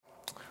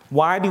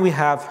Why do we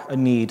have a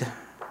need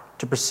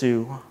to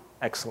pursue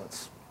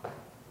excellence?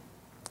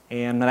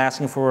 And I'm not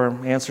asking for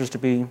answers to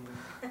be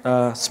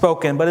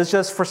spoken, but it's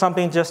just for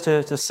something just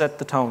to set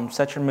the tone,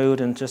 set your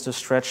mood, and just to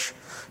stretch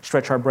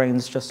our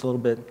brains just a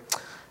little bit.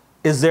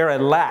 Is there a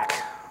lack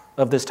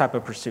of this type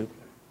of pursuit?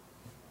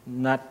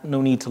 No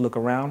need to look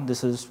around.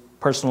 This is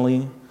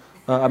personally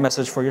a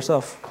message for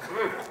yourself.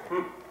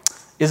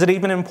 Is it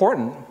even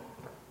important?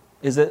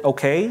 Is it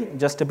okay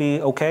just to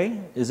be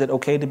okay? Is it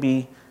okay to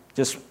be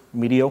just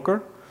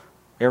mediocre?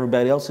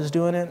 Everybody else is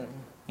doing it.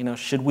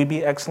 Should we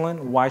be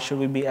excellent? Why should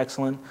we be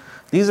excellent?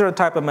 These are the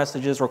type of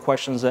messages or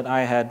questions that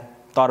I had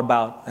thought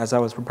about as I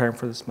was preparing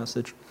for this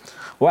message.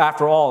 Well,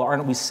 after all,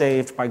 aren't we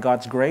saved by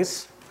God's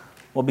grace?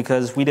 Well,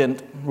 because we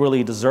didn't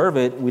really deserve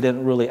it. We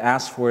didn't really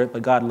ask for it,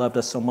 but God loved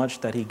us so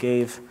much that he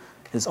gave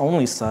his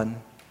only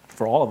son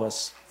for all of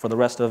us, for the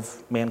rest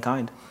of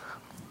mankind.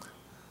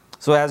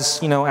 So as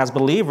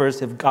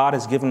believers, if God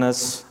has given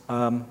us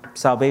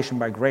salvation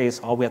by grace,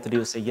 all we have to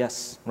do is say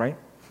yes, right?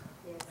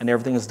 Yes. And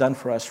everything is done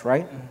for us,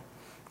 right?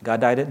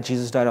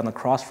 Jesus died on the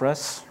cross for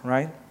us,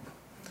 right?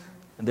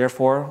 And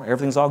therefore,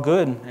 everything's all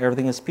good.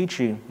 Everything is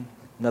peachy.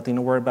 Nothing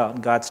to worry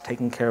about. God's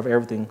taking care of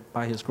everything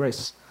by his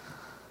grace.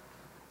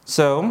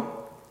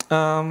 So,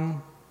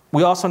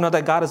 we also know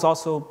that God has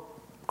also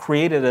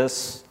created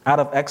us out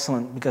of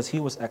excellence because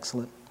he was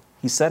excellent.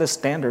 He set a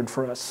standard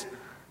for us.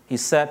 He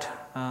set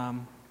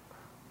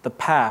the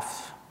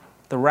path,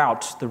 the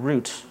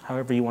route,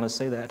 however you want to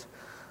say that,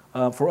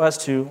 for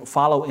us to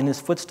follow in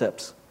his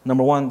footsteps.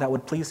 Number one, that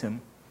would please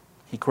him.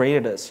 He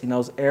created us. He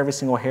knows every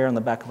single hair on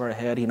the back of our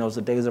head. He knows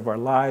the days of our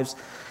lives.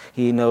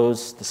 He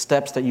knows the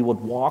steps that you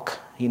would walk.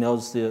 He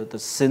knows the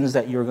sins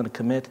that you're going to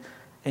commit.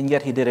 And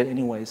yet he did it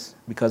anyways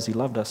because he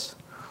loved us.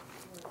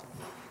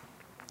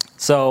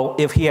 So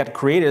if he had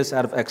created us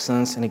out of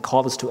excellence and he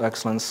called us to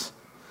excellence,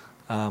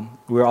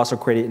 we were also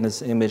created in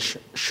his image.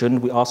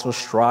 Shouldn't we also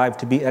strive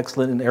to be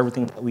excellent in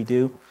everything that we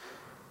do?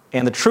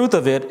 And the truth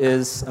of it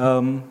is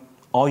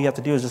all you have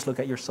to do is just look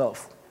at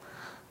yourself.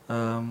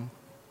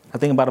 I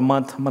think about a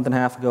month and a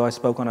half ago, I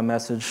spoke on a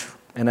message,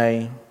 and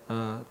I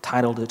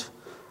titled it,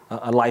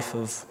 A Life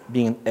of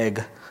Being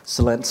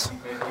Excellent.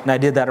 And I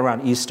did that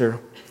around Easter.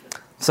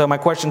 So my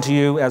question to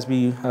you as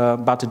we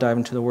about to dive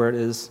into the word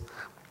is,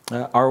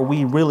 are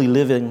we really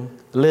living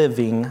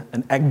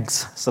an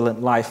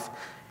excellent life?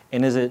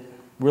 And is it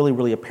really,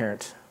 really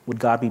apparent? Would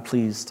God be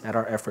pleased at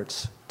our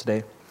efforts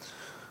today?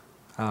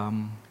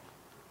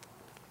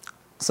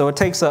 So it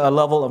takes a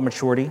level of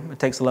maturity. It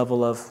takes a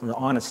level of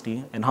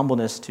honesty and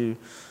humbleness to,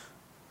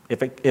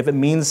 if it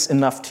means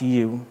enough to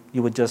you,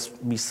 you would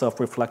just be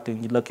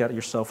self-reflecting. You look at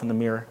yourself in the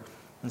mirror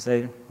and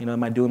say,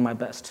 am I doing my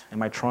best?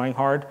 Am I trying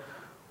hard?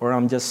 Or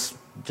I'm just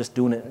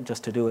doing it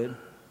just to do it,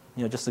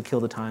 just to kill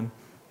the time.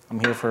 I'm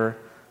here for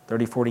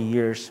 30, 40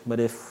 years. But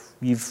if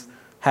you've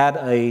had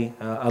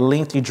a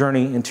lengthy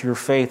journey into your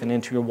faith and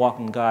into your walk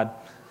in God,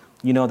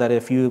 you know that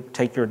if you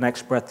take your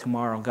next breath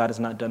tomorrow, God is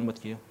not done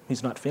with you.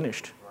 He's not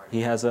finished.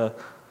 He has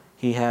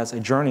a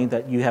journey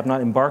that you have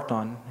not embarked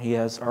on. He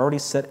has already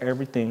set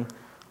everything.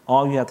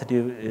 All you have to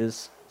do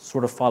is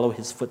sort of follow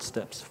his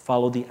footsteps,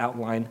 follow the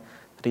outline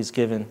that he's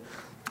given.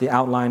 The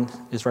outline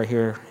is right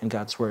here in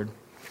God's word.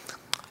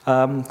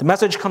 The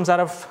message comes out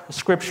of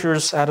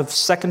scriptures, out of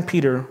 2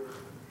 Peter,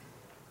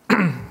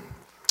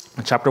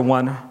 chapter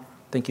 1,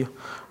 thank you,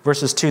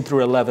 verses 2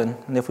 through 11.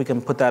 And if we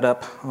can put that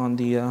up on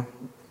the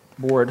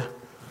board.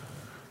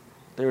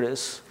 There it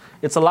is.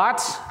 It's a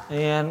lot,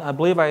 and I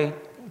believe I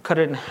cut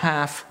it in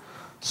half.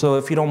 So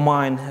if you don't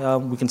mind,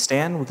 we can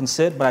stand, we can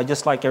sit, but I'd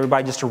just like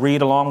everybody just to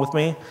read along with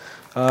me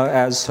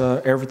as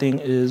everything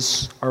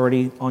is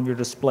already on your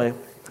display.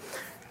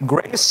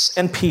 Grace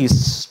and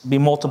peace be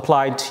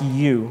multiplied to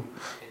you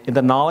in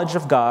the knowledge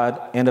of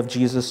God and of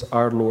Jesus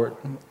our Lord,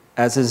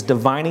 as his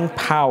divining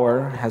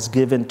power has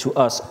given to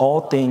us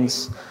all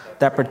things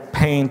that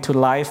pertain to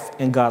life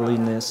and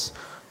godliness,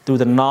 through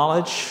the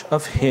knowledge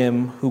of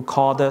him who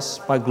called us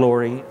by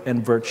glory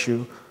and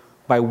virtue,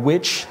 by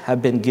which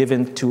have been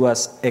given to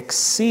us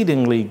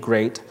exceedingly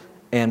great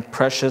and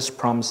precious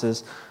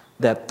promises,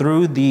 that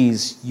through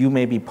these you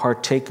may be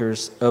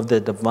partakers of the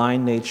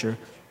divine nature,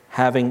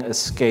 having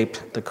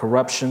escaped the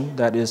corruption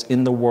that is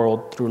in the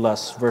world through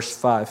lust. Verse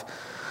 5.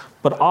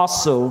 But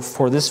also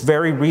for this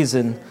very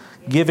reason,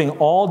 giving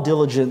all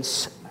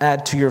diligence,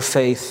 add to your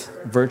faith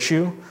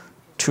virtue,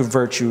 to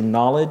virtue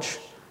knowledge,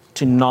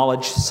 to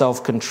knowledge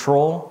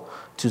self-control,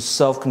 to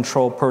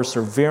self-control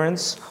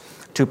perseverance,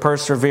 to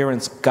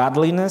perseverance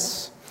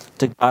godliness,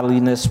 to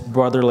godliness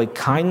brotherly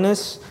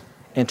kindness,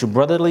 and to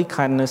brotherly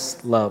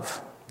kindness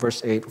love.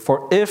 Verse 8,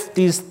 for if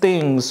these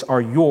things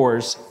are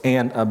yours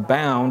and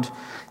abound,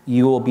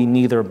 you will be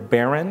neither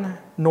barren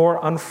nor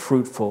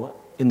unfruitful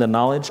in the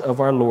knowledge of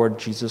our Lord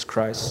Jesus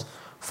Christ.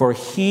 For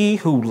he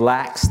who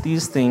lacks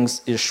these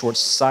things is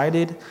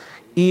short-sighted,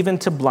 even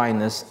to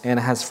blindness, and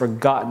has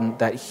forgotten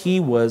that he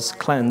was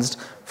cleansed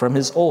from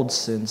his old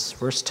sins.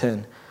 Verse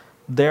 10,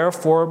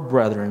 therefore,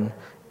 brethren,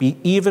 be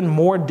even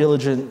more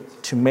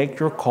diligent to make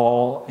your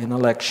call and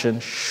election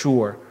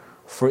sure.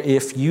 For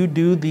if you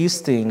do these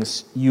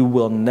things, you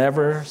will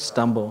never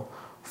stumble.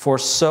 For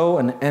so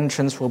an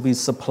entrance will be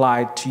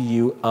supplied to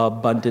you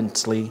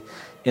abundantly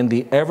in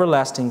the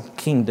everlasting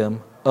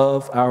kingdom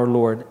of our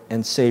Lord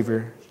and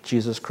Savior,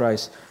 Jesus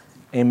Christ.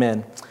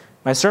 Amen.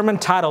 My sermon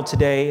title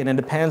today, and it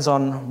depends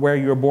on where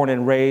you were born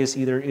and raised,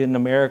 either in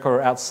America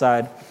or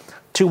outside,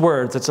 2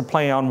 words. It's a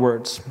play on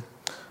words.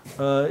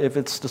 If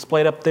it's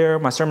displayed up there,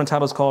 my sermon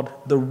title is called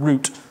The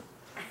Route.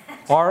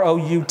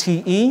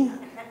 R-O-U-T-E.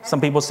 Some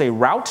people say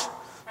route.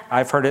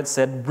 I've heard it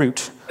said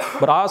route.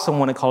 But I also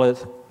want to call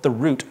it the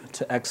route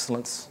to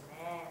excellence.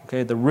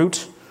 Okay, the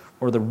route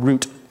or the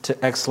route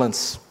to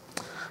excellence.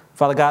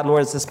 Father God,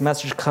 Lord, as this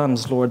message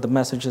comes, Lord, the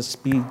message is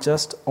be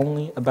just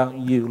only about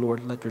you,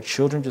 Lord. Let your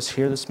children just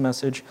hear this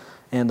message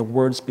and the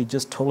words be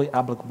just totally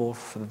applicable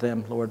for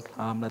them, Lord.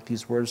 Let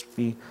these words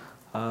be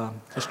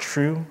just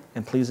true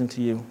and pleasing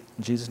to you.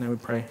 In Jesus' name we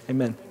pray.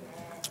 Amen.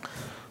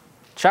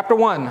 Chapter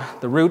 1,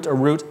 the route or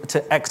route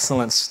to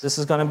excellence. This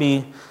is going to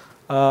be,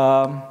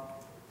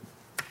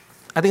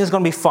 I think it's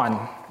going to be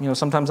fun. You know,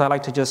 sometimes I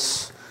like to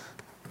just,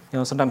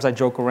 sometimes I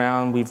joke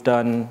around. We've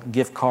done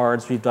gift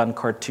cards, we've done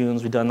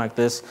cartoons, we've done like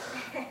this.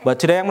 But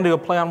today I'm going to do a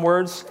play on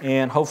words,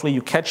 and hopefully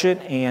you catch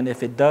it. And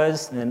if it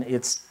does, then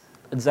it's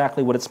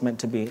exactly what it's meant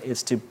to be.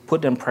 It's to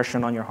put an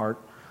impression on your heart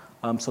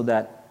so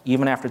that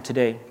even after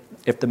today,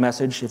 if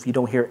you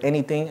don't hear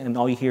anything and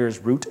all you hear is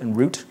root and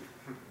root,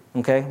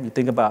 okay, you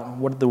think about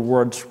what do the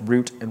words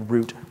root and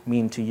root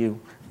mean to you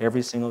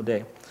every single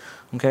day,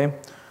 okay?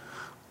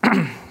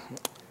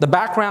 The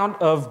background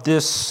of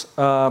this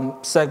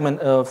segment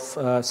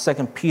of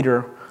 2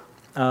 Peter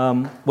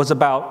was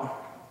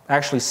about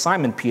actually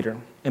Simon Peter.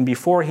 And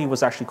before he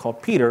was actually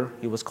called Peter,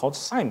 he was called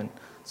Simon.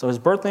 So his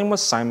birth name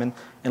was Simon.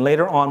 And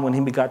later on, when he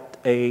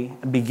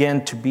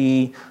began to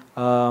be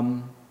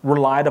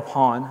relied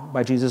upon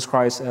by Jesus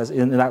Christ as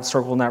in that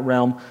circle, in that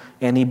realm,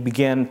 and he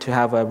began to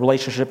have a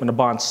relationship and a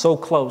bond so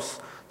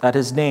close that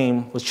his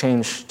name was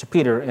changed to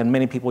Peter, and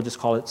many people just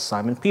call it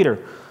Simon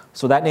Peter.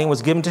 So that name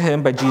was given to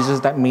him by Jesus.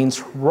 That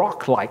means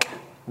rock-like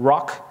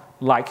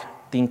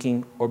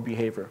thinking or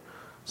behavior.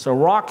 So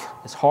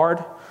rock is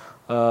hard,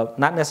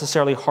 not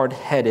necessarily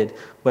hard-headed,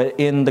 but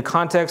in the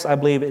context, I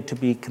believe it to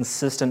be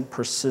consistent,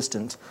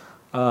 persistent.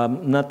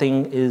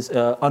 Nothing is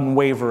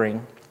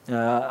unwavering.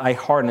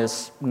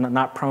 Hardness,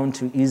 not prone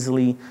to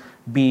easily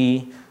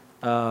be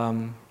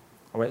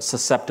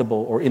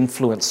susceptible or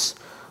influence.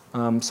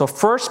 So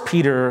 1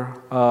 Peter,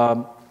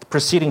 the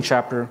preceding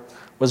chapter,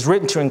 was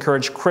written to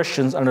encourage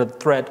Christians under the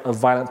threat of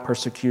violent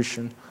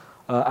persecution.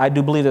 I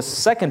do believe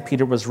that 2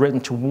 Peter was written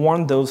to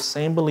warn those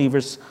same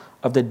believers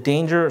of the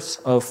dangers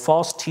of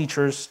false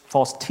teachers,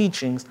 false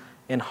teachings,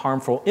 and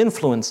harmful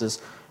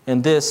influences.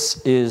 And this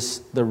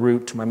is the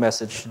root to my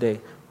message today.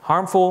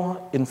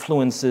 Harmful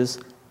influences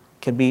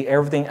can be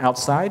everything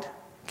outside,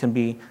 can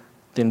be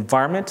the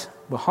environment,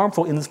 but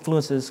harmful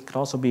influences could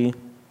also be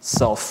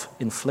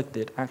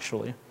self-inflicted,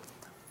 actually.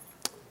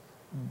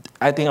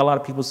 I think a lot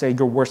of people say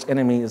your worst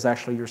enemy is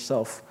actually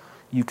yourself.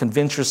 You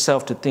convince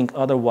yourself to think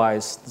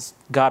otherwise.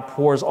 God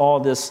pours all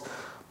this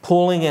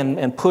pulling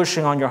and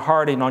pushing on your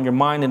heart and on your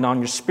mind and on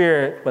your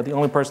spirit, but the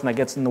only person that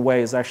gets in the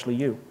way is actually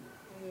you.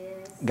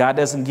 Yes. God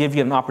doesn't give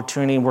you an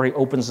opportunity where he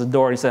opens the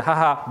door and he says,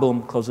 ha,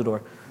 boom, close the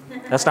door.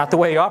 That's not the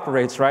way he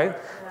operates, right?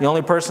 The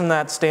only person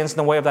that stands in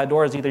the way of that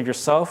door is either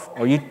yourself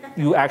or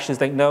you actually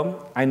think,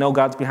 no, I know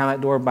God's behind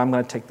that door, but I'm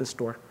going to take this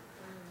door.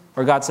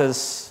 Or God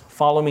says,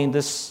 follow me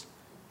this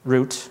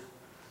route,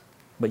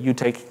 but you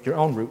take your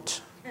own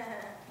route.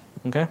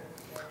 Okay?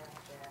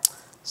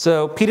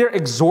 So Peter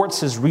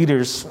exhorts his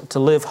readers to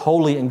live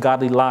holy and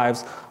godly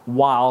lives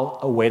while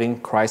awaiting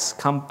Christ's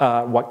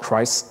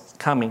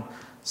coming.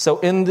 So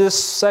in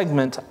this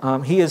segment,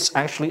 he is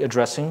actually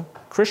addressing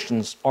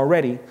Christians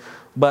already.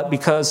 But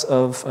because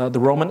of the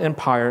Roman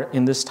Empire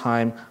in this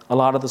time, a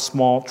lot of the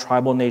small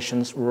tribal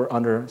nations were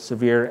under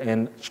severe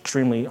and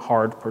extremely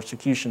hard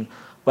persecution.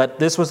 But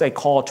this was a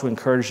call to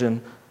encourage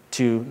them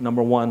to,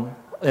 number one,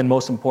 and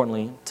most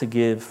importantly,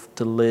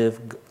 to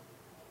live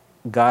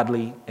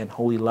godly and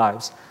holy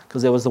lives.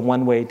 Because it was the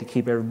one way to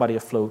keep everybody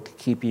afloat, to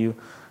keep you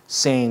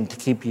sane, to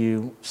keep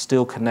you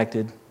still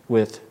connected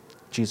with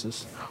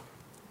Jesus.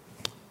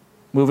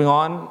 Moving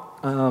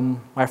on,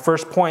 my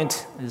first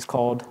point is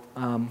called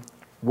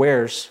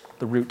where's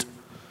the root?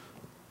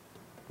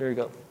 There you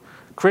go.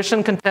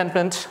 Christian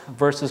contentment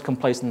versus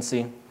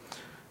complacency.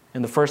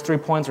 And the first 3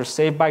 points are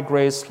saved by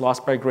grace,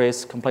 lost by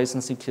grace,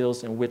 complacency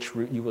kills, and which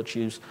route you will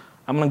choose.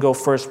 I'm going to go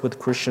first with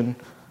Christian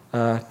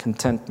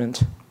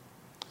contentment.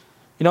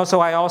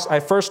 So I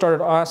first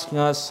started asking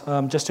us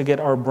just to get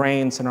our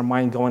brains and our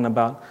mind going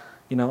about,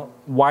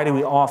 why do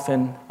we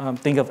often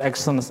think of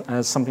excellence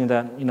as something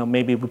that,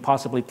 maybe we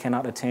possibly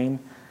cannot attain?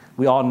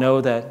 We all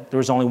know that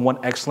there is only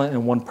one excellent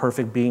and one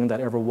perfect being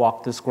that ever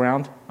walked this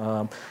ground.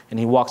 And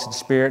he walks in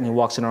spirit and he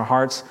walks in our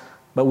hearts.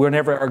 But we're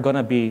never are going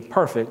to be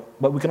perfect.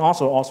 But we can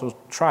also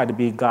try to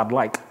be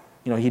God-like.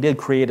 He did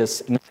create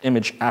us in his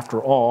image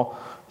after all.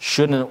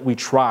 Shouldn't we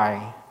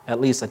try, at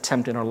least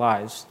attempt in our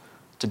lives,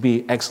 to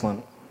be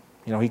excellent?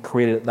 He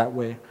created it that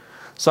way.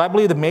 So I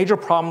believe the major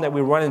problem that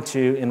we run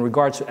into in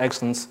regards to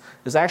excellence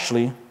is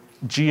actually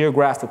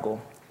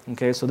geographical.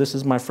 Okay, so this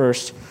is my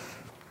first,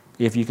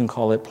 if you can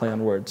call it, play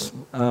on words.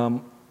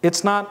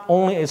 It's not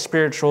only a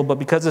spiritual, but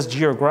because it's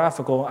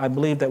geographical, I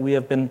believe that we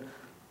have been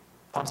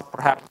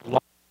perhaps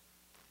lost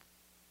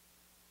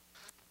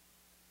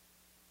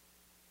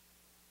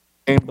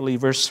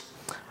believers.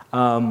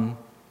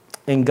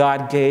 And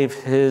God gave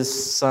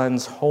his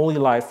son's holy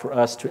life for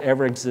us to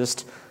ever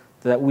exist,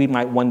 that we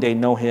might one day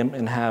know him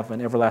and have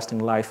an everlasting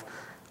life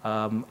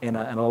and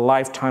a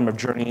lifetime of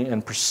journey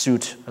and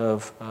pursuit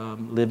of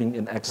living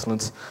in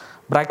excellence.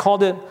 But I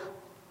called it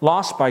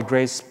lost by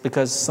grace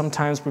because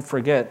sometimes we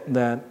forget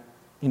that,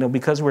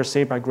 because we're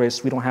saved by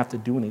grace, we don't have to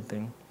do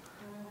anything,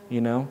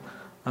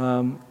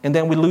 And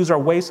then we lose our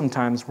way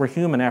sometimes. We're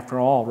human after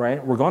all,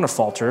 right? We're going to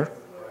falter.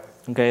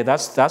 Okay,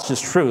 that's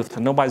just truth.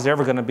 And nobody's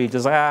ever going to be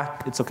just,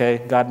 it's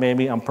okay. God made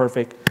me. I'm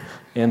perfect.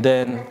 And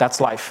then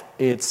that's life.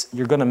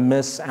 You're going to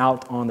miss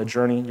out on the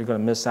journey. You're going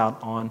to miss out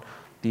on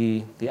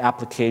the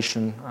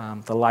application,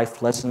 the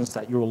life lessons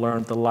that you will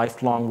learn, the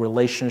lifelong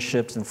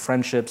relationships and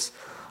friendships,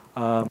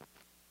 and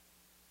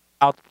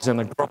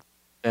the growth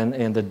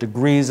and the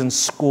degrees in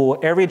school.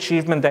 Every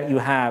achievement that you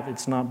have,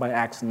 it's not by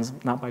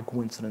accident, not by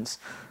coincidence.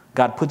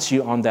 God puts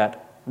you on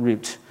that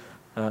route.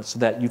 So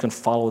that you can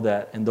follow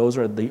that. And those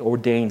are the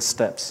ordained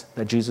steps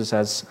that Jesus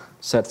has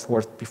set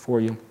forth before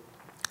you.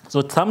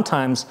 So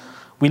sometimes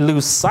we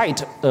lose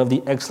sight of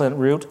the excellent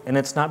route, and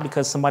it's not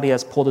because somebody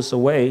has pulled us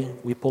away.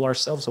 We pull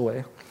ourselves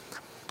away.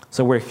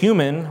 So we're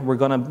human. We're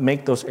going to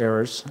make those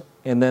errors.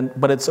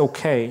 But it's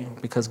okay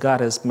because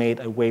God has made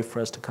a way for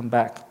us to come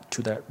back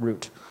to that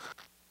route.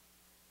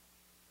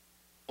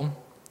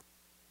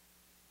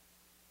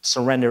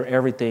 Surrender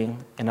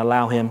everything and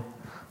allow him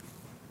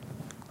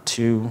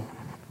to...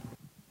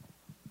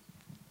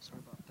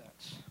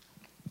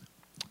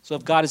 So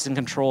if God is in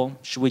control,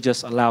 should we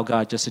just allow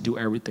God just to do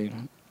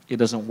everything? It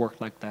doesn't work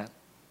like that.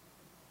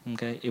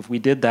 Okay? If we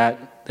did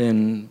that,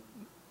 then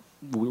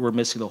we were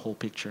missing the whole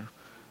picture.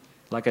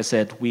 Like I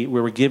said, we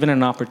were given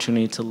an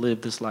opportunity to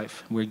live this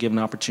life. We were given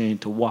an opportunity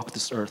to walk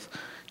this earth.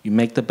 You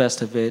make the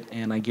best of it,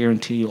 and I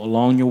guarantee you,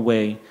 along your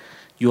way,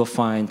 you will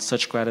find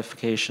such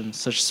gratification,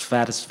 such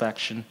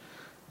satisfaction.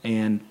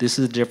 And this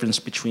is the difference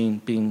between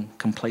being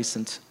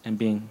complacent and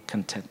being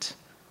content.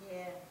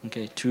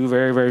 Okay, two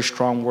very, very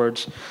strong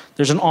words.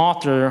 There's an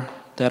author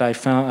that I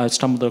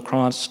stumbled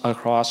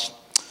across.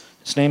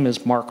 His name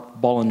is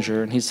Mark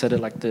Bollinger, and he said it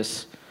like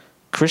this: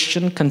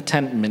 Christian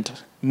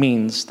contentment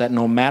means that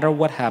no matter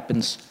what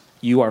happens,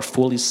 you are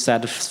fully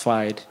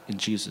satisfied in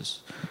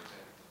Jesus.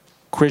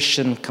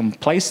 Christian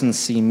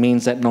complacency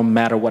means that no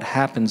matter what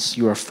happens,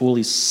 you are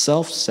fully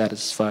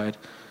self-satisfied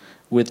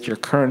with your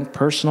current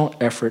personal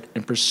effort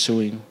in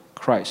pursuing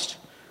Christ.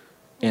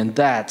 And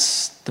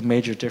that's the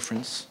major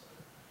difference.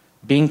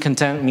 Being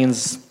content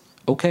means,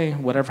 okay,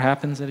 whatever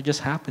happens, it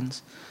just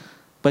happens.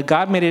 But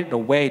God made it a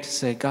way to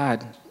say,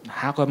 God,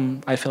 how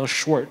come I fell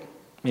short?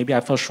 Maybe I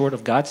fell short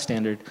of God's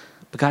standard.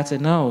 But God said,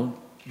 no,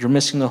 you're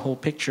missing the whole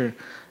picture.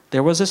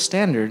 There was a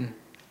standard,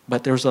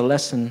 but there was a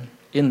lesson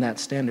in that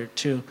standard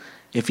too.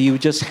 If you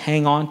would just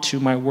hang on to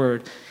my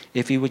word,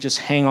 if you would just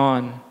hang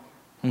on,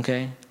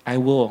 okay, I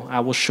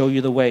will show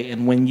you the way.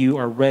 And when you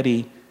are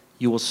ready,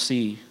 you will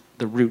see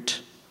the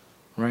route,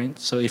 right?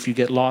 So if you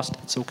get lost,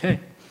 it's okay.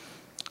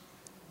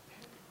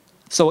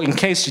 So in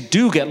case you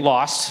do get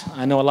lost,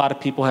 I know a lot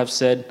of people have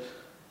said,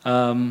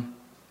 some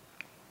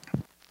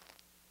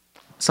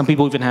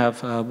people even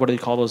have, what do they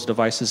call those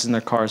devices in their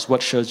cars?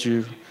 What shows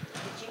you?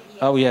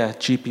 Oh yeah,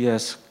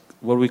 GPS.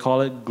 What do we call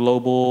it?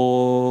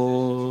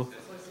 Global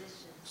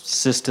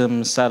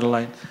system,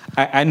 satellite.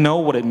 I know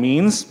what it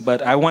means,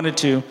 but I wanted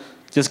to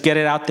just get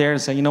it out there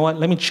and say, you know what,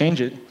 let me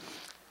change it.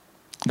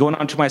 Going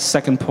on to my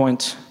second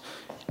point.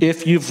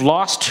 If you've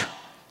lost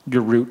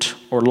your route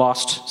or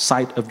lost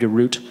sight of your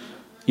route,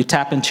 you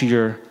tap into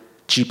your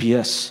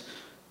GPS.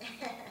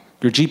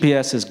 Your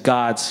GPS is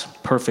God's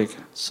perfect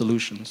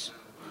solutions.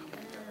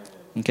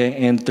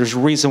 Okay, and there's a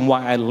reason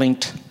why I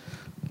linked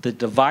the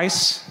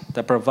device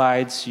that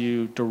provides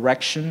you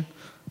direction,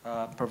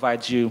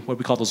 provides you what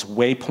we call those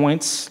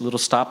waypoints, little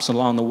stops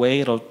along the way.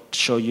 It'll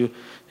show you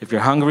if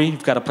you're hungry,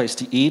 you've got a place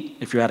to eat.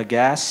 If you're out of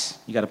gas,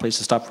 you got a place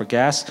to stop for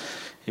gas.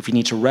 If you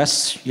need to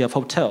rest, you have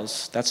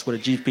hotels. That's what a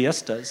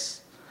GPS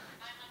does.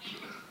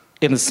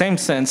 In the same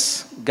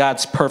sense,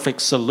 God's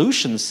perfect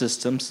solution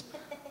systems,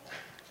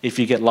 if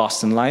you get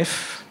lost in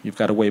life, you've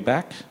got a way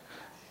back.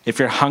 If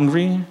you're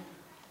hungry,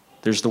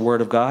 there's the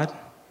word of God,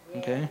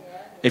 okay?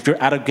 If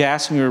you're out of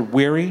gas and you're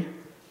weary,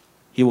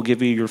 he will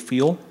give you your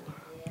fuel.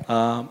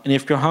 And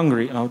if you're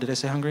hungry, oh, did I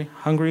say hungry?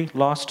 Hungry,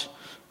 lost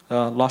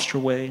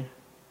your way,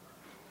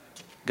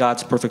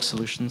 God's perfect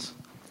solutions.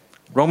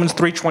 Romans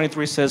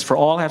 3:23 says, for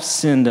all have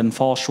sinned and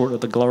fall short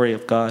of the glory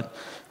of God.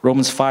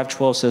 Romans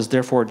 5:12 says,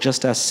 therefore,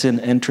 just as sin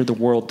entered the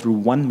world through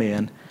one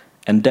man,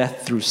 and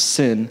death through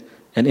sin,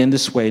 and in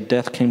this way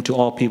death came to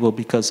all people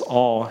because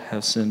all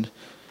have sinned.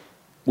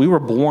 We were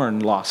born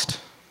lost.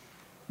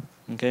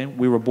 Okay?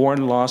 We were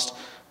born lost.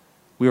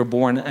 We were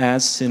born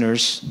as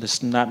sinners. This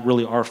is not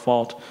really our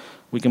fault.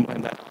 We can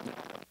blame that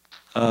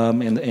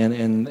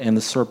and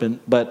the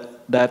serpent.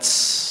 But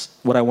that's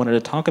what I wanted to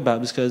talk about,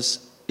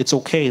 because it's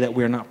okay that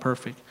we're not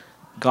perfect.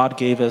 God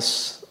gave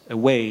us a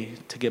way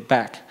to get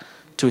back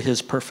to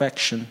his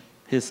perfection,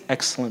 his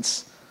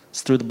excellence.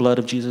 It's through the blood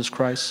of Jesus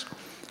Christ.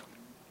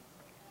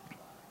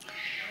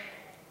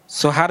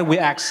 So how do we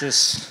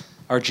access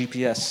our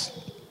GPS?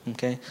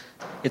 Okay,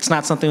 it's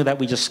not something that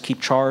we just keep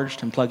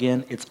charged and plug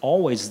in. It's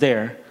always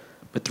there,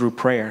 but through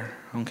prayer,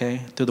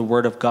 okay, through the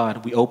word of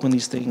God. We open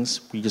these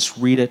things, we just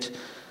read it.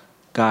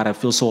 God, I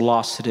feel so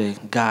lost today.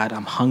 God,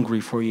 I'm hungry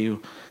for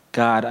you.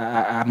 God,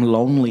 I'm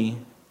lonely.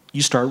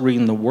 You start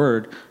reading the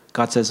word.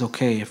 God says,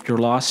 okay, if you're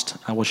lost,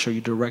 I will show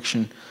you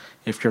direction.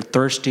 If you're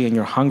thirsty and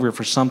you're hungry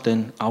for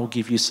something, I will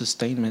give you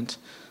sustainment.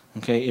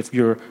 Okay, if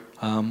you're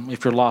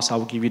lost, I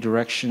will give you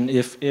direction.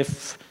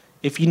 If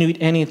you need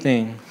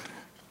anything,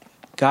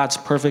 God's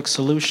perfect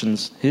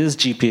solutions, his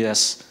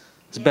GPS,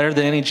 is better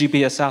than any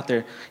GPS out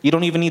there. You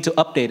don't even need to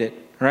update it,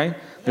 right?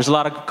 There's a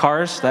lot of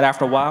cars that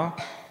after a while,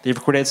 they've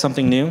created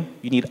something new.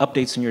 You need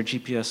updates in your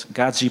GPS.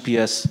 God's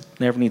GPS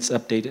never needs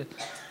updated.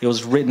 It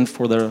was written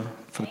for the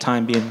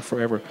time being,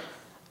 forever.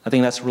 I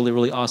think that's a really,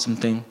 really awesome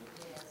thing.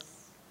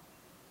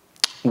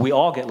 We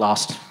all get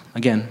lost.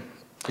 Again,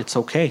 it's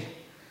okay.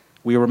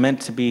 We were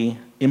meant to be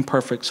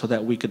imperfect so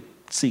that we could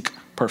seek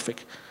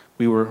perfect.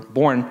 We were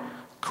born,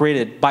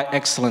 created by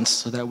excellence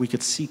so that we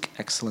could seek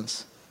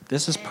excellence.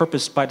 This is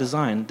purpose by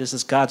design. This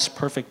is God's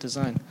perfect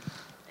design.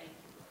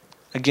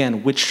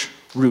 Again, which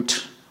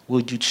route will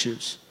you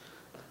choose?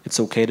 It's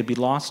okay to be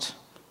lost.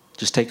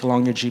 Just take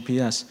along your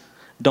GPS.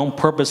 Don't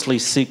purposely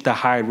seek the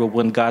high road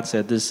when God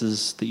said this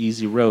is the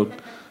easy road.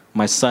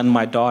 My son,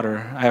 my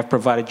daughter, I have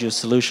provided you a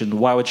solution.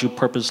 Why would you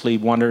purposely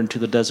wander into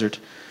the desert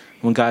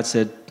when God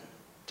said,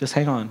 just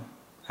hang on.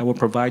 I will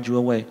provide you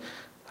a way.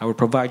 I will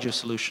provide you a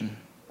solution.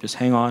 Just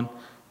hang on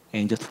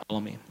and just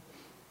follow me.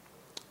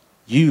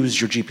 Use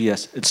your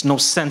GPS. It's no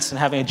sense in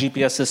having a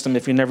GPS system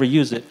if you never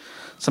use it.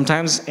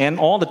 Sometimes, and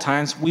all the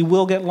times, we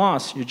will get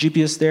lost. Your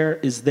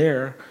GPS is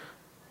there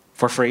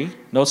for free.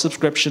 No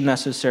subscription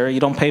necessary. You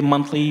don't pay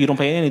monthly. You don't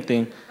pay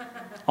anything.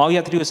 All you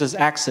have to do is just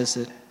access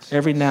it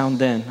every now and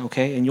then,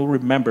 okay? And you'll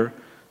remember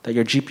that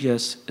your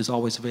GPS is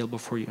always available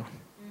for you.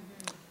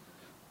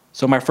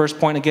 So my first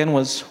point again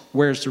was,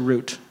 where's the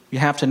route? You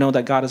have to know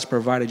that God has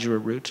provided you a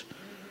route.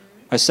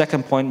 My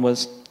second point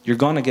was, you're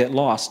going to get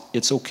lost.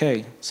 It's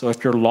okay. So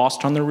if you're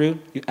lost on the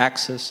route, you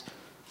access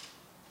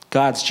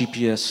God's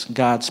GPS,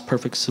 God's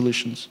perfect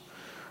solutions.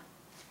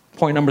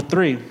 Point number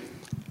 3,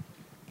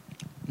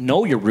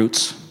 know your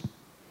routes.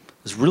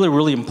 It's really,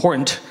 really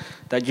important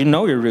that you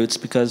know your routes,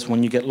 because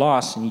when you get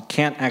lost and you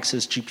can't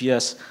access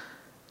GPS,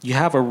 you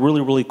have a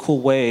really, really cool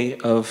way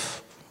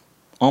of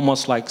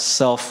almost like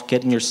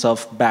getting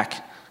yourself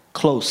back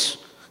close.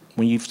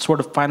 When you sort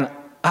of find,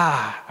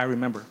 I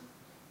remember.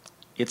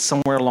 It's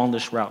somewhere along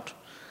this route.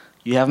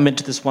 You haven't been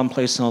to this one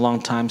place in a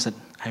long time, said,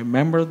 I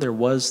remember there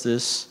was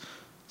this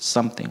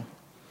something.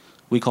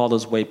 We call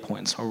those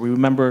waypoints. Or we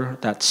remember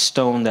that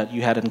stone that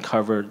you had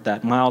uncovered,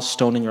 that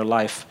milestone in your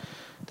life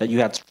that you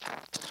had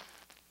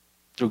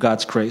through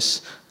God's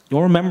grace.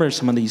 You'll remember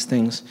some of these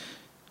things.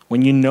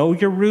 When you know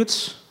your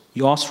roots,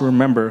 you also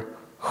remember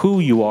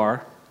who you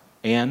are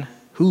and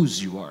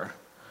whose you are.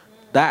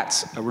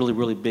 That's a really,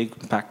 really big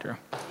factor.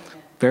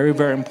 Very,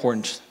 very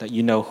important that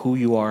you know who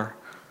you are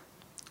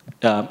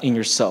in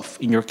yourself,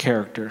 in your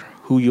character,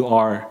 who you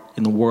are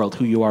in the world,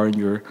 who you are in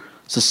your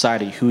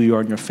society, who you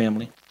are in your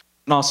family,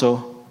 and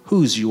also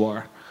whose you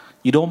are.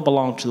 You don't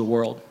belong to the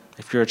world.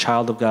 If you're a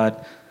child of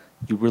God,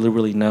 you really,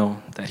 really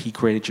know that he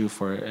created you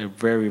for a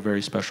very,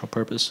 very special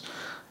purpose.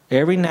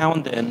 Every now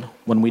and then,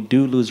 when we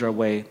do lose our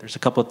way, there's a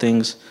couple of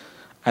things.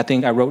 I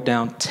think I wrote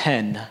down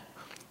 10,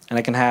 and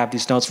I can have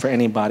these notes for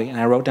anybody. And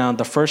I wrote down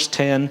the first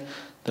 10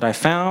 that I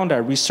found, I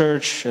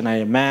researched, and I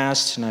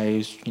amassed, and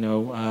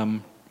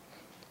I,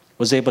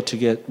 was able to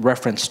get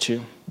reference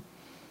to.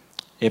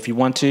 If you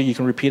want to, you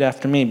can repeat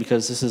after me,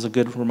 because this is a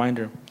good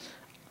reminder.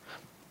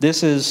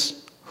 This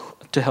is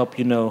to help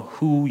you know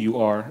who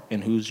you are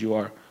and whose you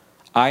are.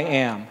 I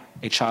am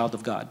a child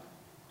of God.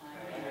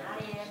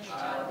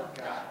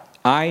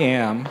 I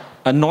am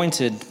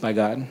anointed by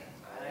God.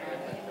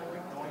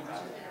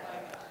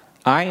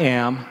 I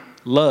am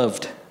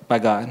loved by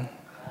God.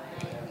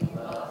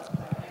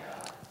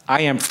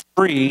 I am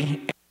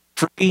free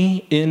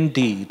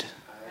indeed.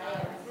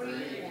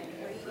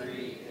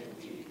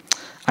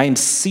 I am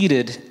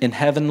seated in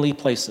heavenly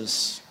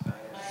places.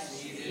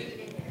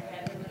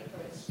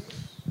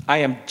 I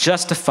am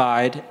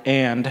justified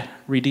and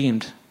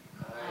redeemed.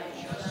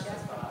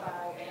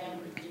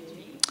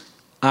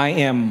 I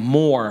am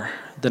more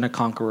than a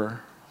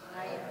conqueror.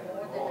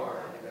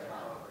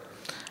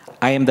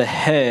 I am the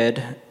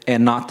head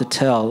and not the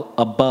tail,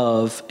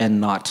 above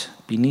and not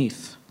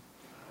beneath.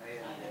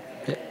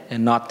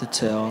 And not the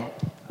tail,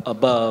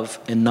 above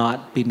and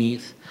not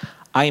beneath.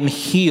 I am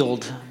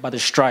healed by the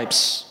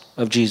stripes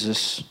of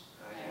Jesus.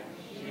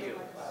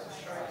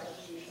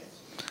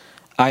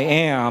 I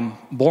am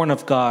born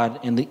of God,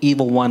 and the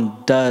evil one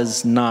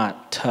does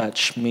not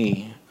touch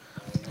me.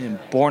 I am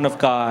born of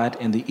God,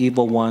 and the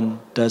evil one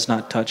does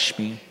not touch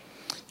me.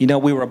 You know,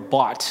 we were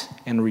bought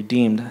and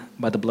redeemed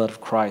by the blood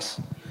of Christ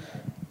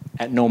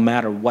at no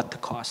matter what the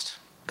cost.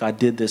 God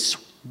did this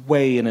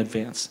way in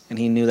advance, and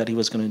he knew that he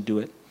was going to do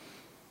it.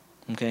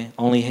 Okay?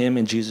 Only him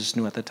and Jesus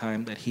knew at the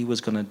time that he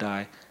was going to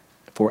die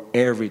for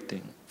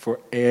everything, for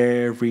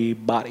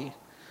everybody.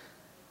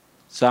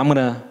 So I'm going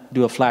to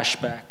do a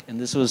flashback, and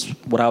this was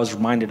what I was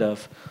reminded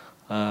of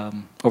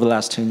over the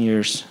last 10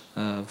 years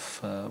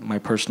of my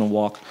personal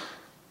walk.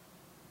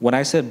 When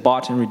I said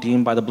bought and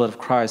redeemed by the blood of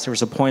Christ, there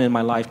was a point in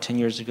my life 10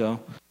 years ago.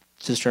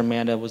 Sister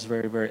Amanda was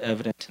very, very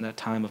evident in that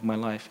time of my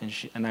life,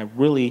 and I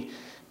really,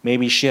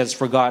 maybe she has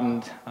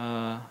forgotten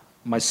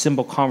my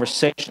simple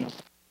conversation.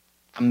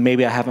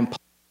 Maybe I haven't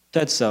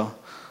said so,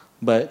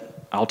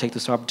 but I'll take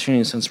this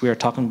opportunity since we are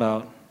talking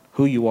about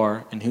who you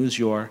are and whose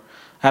you are.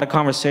 I had a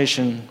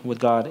conversation with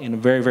God in a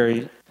very,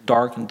 very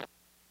dark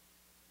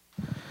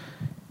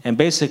and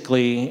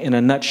basically, in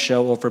a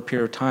nutshell, over a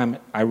period of time,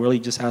 I really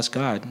just asked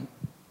God,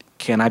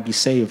 can I be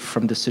saved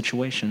from this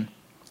situation?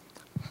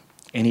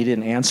 And he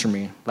didn't answer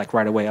me like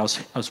right away. I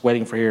was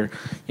waiting for here,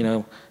 you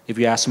know, if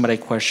you ask somebody a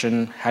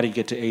question, how do you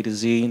get to A to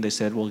Z? They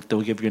said, well,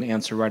 they'll give you an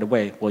answer right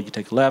away. Well, you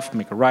take a left,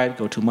 make a right,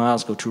 go 2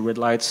 miles, go 2 red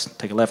lights,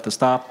 take a left to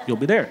stop, you'll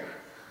be there.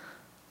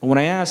 But when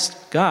I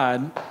asked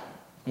God,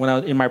 when I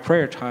was in my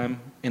prayer time,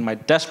 in my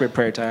desperate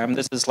prayer time,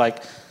 this is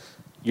like,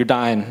 you're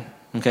dying,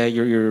 okay?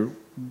 You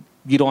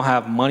don't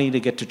have money to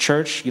get to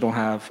church. You don't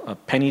have a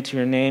penny to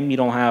your name. You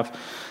don't have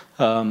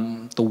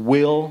the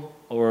will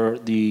or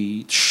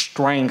the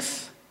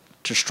strength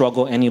to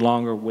struggle any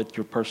longer with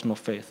your personal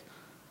faith.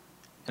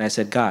 And I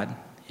said, God,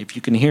 if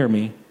you can hear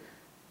me,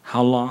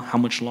 how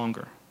much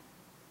longer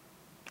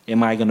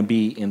am I going to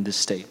be in this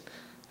state?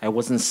 I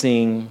wasn't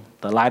seeing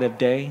the light of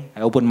day.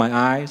 I opened my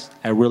eyes.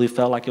 I really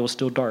felt like it was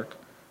still dark.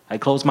 I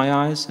closed my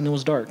eyes and it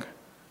was dark.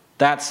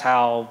 That's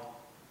how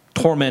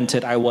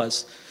tormented I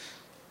was.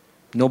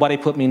 Nobody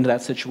put me into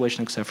that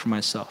situation except for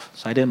myself.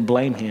 So I didn't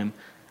blame him.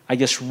 I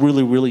just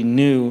really, really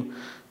knew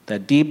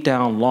that deep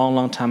down, long,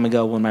 long time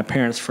ago, when my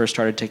parents first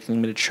started taking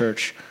me to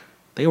church,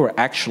 they were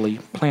actually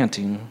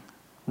planting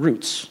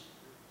roots.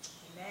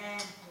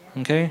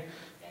 Okay?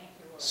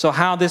 So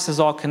how this is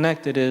all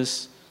connected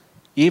is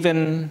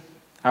even,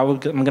 I'm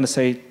going to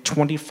say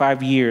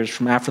 25 years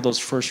from after those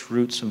first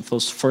roots and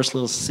those first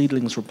little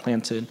seedlings were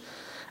planted,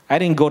 I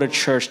didn't go to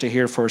church to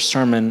hear a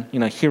sermon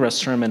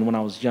when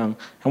I was young.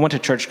 I went to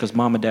church because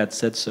mom and dad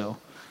said so,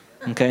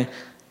 okay?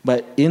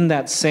 But in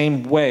that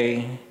same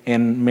way,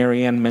 and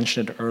Marianne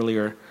mentioned it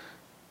earlier,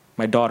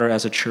 my daughter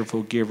as a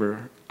cheerful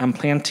giver, I'm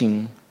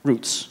planting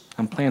roots.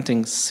 I'm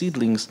planting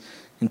seedlings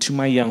into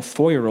my young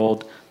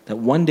 4-year-old that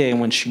one day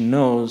when she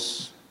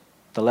knows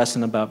the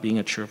lesson about being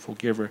a cheerful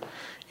giver,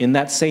 in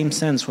that same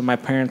sense, what my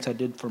parents had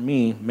did for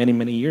me many,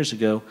 many years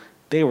ago,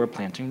 they were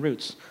planting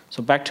roots.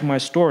 So back to my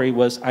story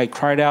was I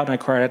cried out and I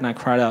cried out and I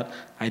cried out.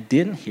 I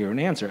didn't hear an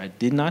answer. I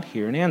did not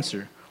hear an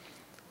answer.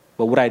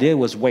 But what I did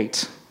was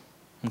wait,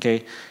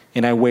 okay?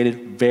 And I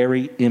waited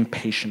very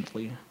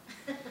impatiently,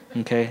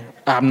 okay?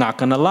 I'm not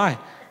gonna lie.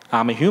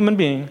 I'm a human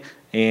being,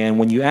 and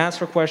when you ask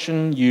for a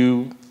question,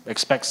 you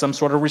expect some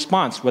sort of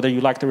response, whether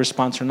you like the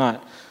response or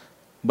not.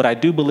 But I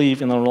do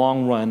believe in the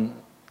long run,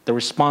 the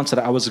response that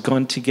I was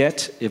going to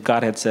get, if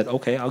God had said,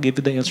 okay, I'll give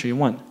you the answer you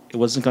want, it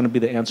wasn't going to be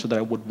the answer that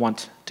I would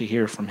want to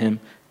hear from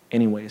him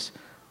anyways.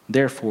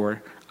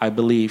 Therefore, I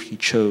believe he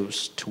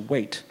chose to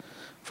wait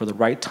for the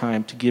right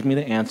time to give me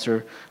the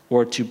answer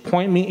or to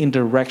point me in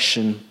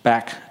direction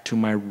back to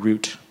my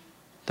root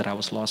that I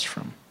was lost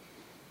from.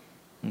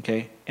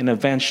 Okay? And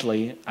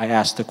eventually, I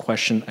asked the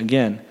question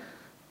again,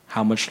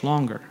 how much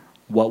longer?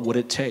 What would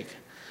it take?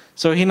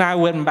 So he and I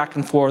went back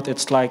and forth.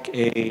 It's like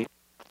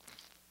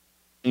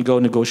you go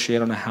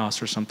negotiate on a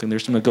house or something.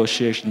 There's some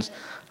negotiations.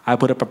 I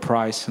put up a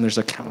price, and there's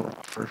a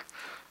counteroffer.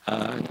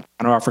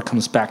 Counteroffer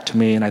comes back to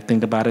me, and I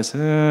think about it.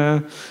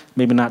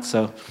 Maybe not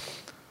so.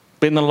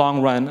 But in the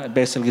long run, it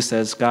basically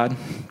says, God,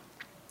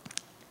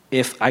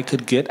 if I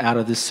could get out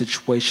of this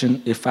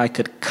situation, if I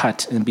could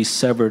cut and be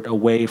severed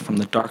away from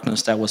the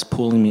darkness that was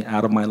pulling me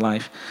out of my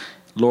life,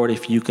 Lord,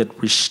 if you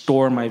could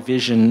restore my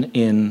vision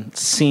in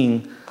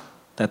seeing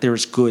that there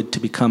is good to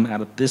become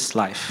out of this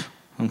life,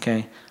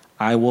 okay?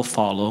 I will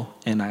follow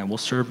and I will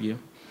serve you.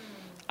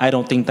 I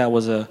don't think that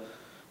was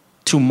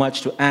too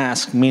much to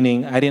ask,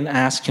 meaning I didn't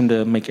ask him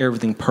to make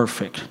everything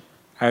perfect.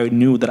 I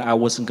knew that I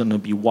wasn't going to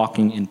be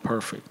walking in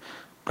perfect,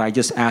 but I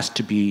just asked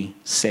to be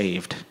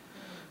saved.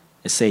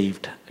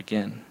 Saved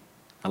again.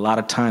 A lot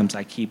of times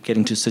I keep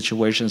getting to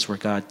situations where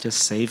God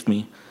just saved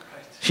me,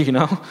 you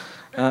know?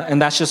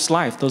 And that's just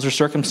life. Those are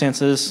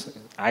circumstances.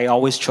 I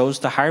always chose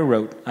the high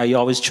road. I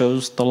always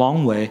chose the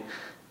long way.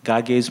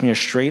 God gives me a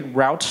straight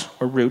route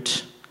or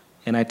route,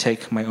 and I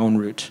take my own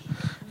route.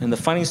 And the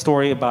funny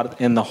story about it,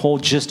 and the whole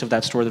gist of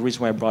that story, the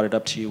reason why I brought it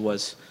up to you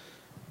was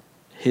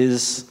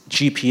his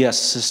GPS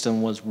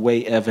system was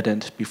way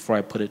evident before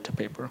I put it to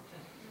paper.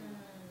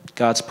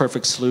 God's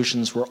perfect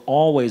solutions were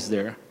always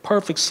there.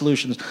 Perfect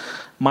solutions.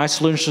 My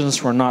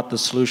solutions were not the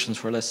solutions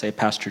for, let's say,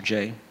 Pastor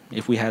Jay.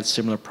 If we had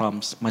similar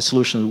problems, my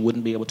solutions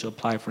wouldn't be able to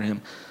apply for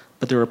him.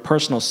 But there were a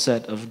personal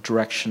set of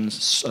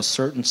directions, a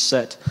certain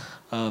set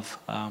of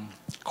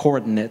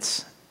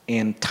coordinates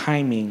and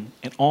timing,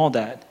 and all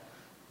that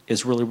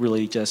is really,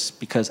 really just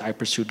because I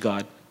pursued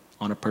God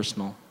on a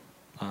personal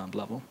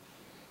level.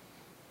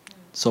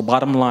 So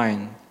bottom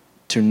line,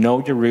 to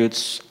know your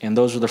roots, and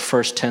those are the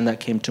first 10 that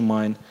came to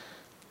mind,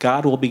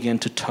 God will begin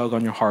to tug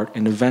on your heart,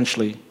 and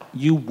eventually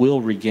you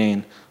will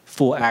regain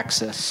full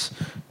access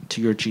to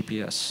your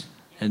GPS.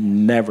 It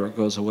never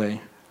goes away.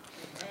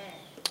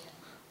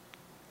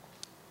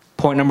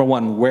 Point number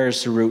 1,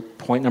 where's the root?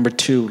 Point number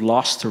 2,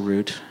 lost the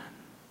root.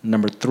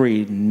 Number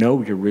 3,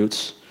 know your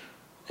roots.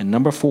 And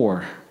number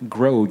 4,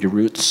 grow your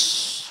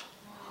roots.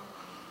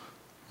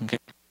 Okay.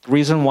 The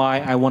reason why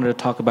I wanted to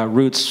talk about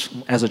roots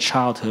as a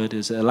childhood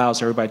is it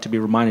allows everybody to be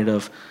reminded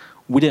of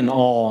we didn't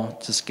all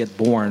just get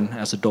born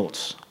as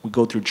adults. We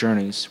go through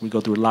journeys, we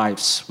go through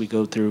lives, we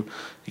go through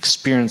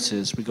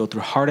experiences, we go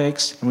through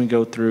heartaches, and we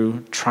go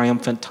through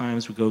triumphant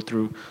times, we go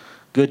through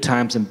good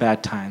times and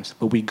bad times,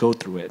 but we go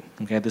through it.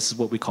 Okay, this is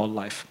what we call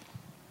life.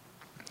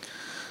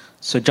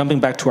 So jumping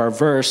back to our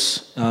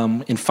verse,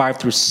 in 5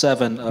 through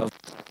 7 of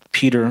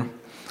Peter,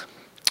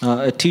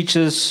 it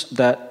teaches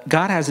that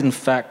God has in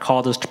fact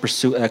called us to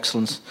pursue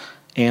excellence,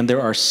 and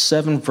there are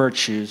 7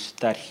 virtues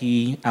that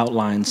he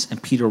outlines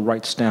and Peter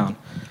writes down.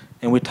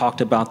 And we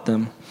talked about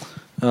them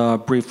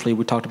briefly.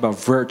 We talked about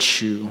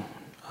virtue.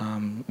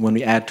 When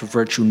we add to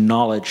virtue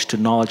knowledge, to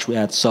knowledge we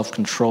add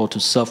self-control, to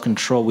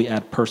self-control we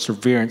add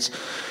perseverance,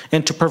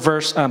 and to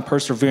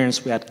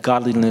perseverance we add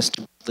godliness,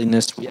 to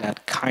godliness we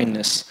add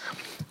kindness,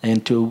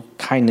 and to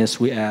kindness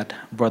we add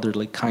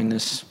brotherly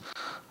kindness.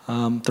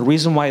 The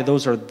reason why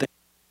those are there,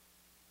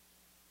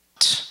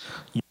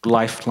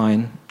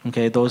 lifeline,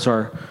 okay, those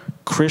are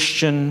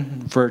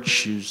Christian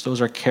virtues,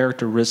 those are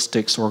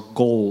characteristics or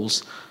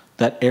goals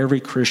that every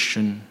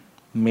Christian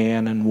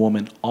man and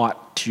woman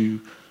ought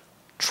to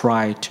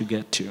try to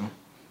get to,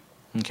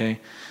 okay?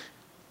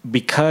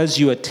 Because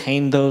you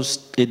attain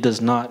those, it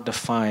does not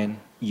define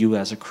you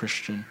as a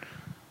Christian.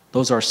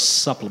 Those are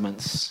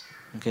supplements,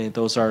 okay?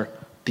 Those are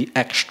the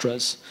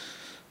extras.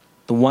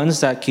 The ones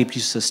that keep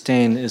you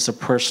sustained is a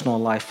personal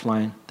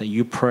lifeline that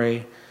you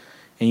pray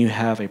and you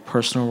have a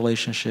personal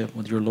relationship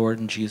with your Lord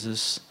and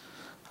Jesus,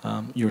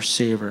 your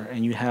Savior,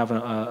 and you have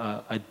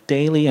a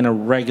daily and a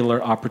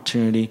regular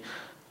opportunity.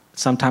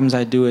 Sometimes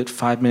I do it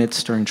 5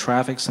 minutes during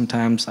traffic.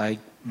 Sometimes I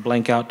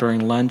blank out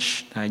during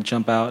lunch. I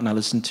jump out and I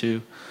listen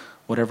to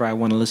whatever I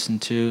want to listen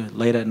to.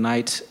 Late at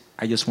night,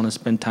 I just want to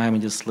spend time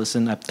and just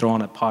listen. I throw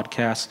on a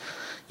podcast.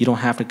 You don't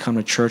have to come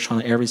to church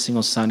on every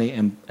single Sunday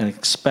and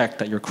expect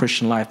that your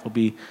Christian life will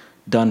be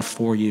done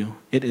for you.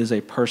 It is a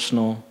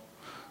personal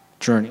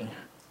journey,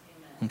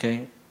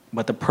 okay?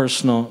 But the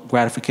personal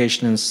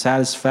gratification and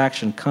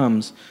satisfaction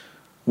comes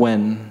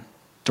when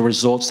the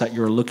results that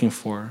you're looking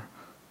for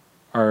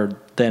are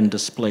then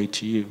displayed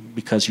to you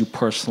because you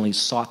personally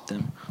sought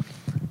them.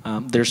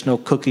 There's no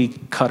cookie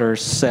cutter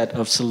set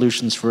of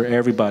solutions for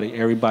everybody.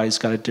 Everybody's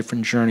got a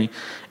different journey.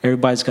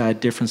 Everybody's got a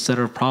different set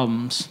of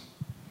problems.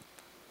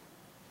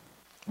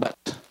 But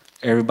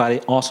everybody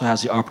also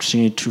has the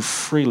opportunity to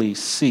freely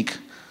seek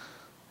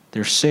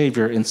their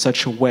Savior in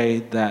such a way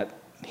that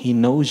he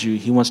knows you.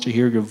 He wants to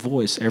hear your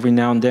voice. Every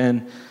now and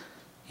then,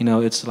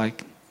 it's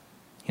like,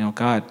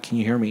 God, can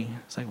you hear me?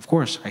 It's like, of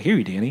course, I hear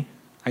you, Danny.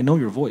 I know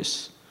your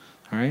voice,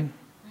 all right?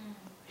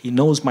 He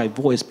knows my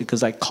voice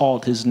because I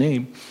called his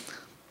name,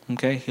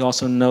 okay? I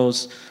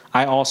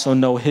also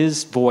know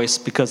his voice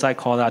because I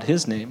called out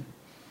his name.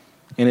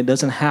 And it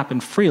doesn't happen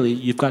freely.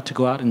 You've got to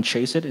go out and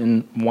chase it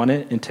and want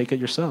it and take it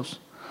yourselves.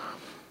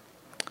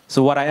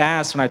 So what I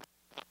asked when I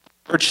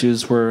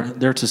virtues were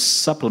there to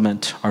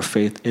supplement our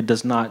faith. It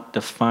does not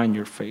define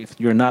your faith.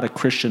 You're not a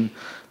Christian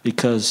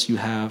because you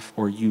have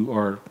or you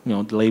are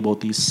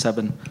labeled these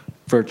 7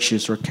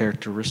 virtues or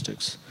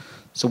characteristics.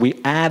 So we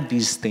add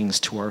these things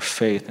to our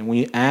faith, and when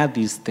you add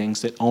these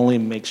things, it only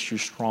makes you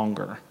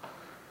stronger.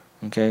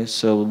 Okay,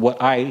 so what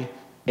I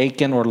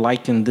akin or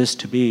liken this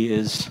to be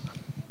is,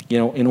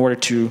 in order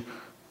to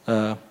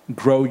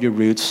grow your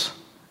roots,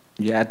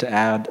 you had to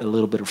add a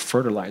little bit of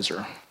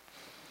fertilizer.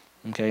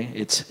 Okay,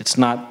 it's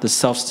not the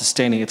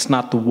self-sustaining, it's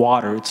not the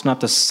water, it's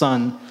not the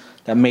sun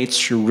that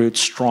makes your roots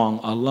strong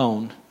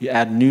alone. You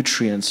add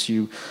nutrients,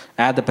 you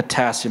add the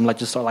potassium,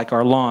 like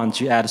our lawns,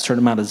 you add a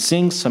certain amount of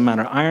zinc, some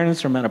amount of iron, a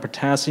certain amount of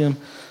potassium.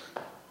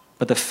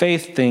 But the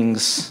faith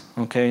things,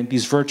 okay,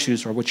 these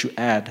virtues are what you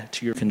add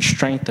to can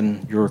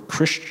strengthen your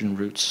Christian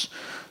roots.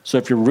 So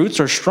if your roots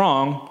are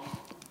strong,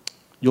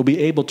 you'll be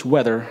able to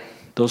weather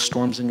those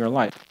storms in your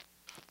life.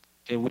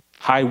 Okay,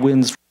 high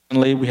winds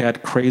recently, we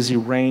had crazy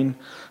rain,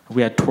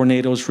 we had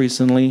tornadoes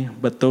recently,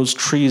 but those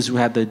trees who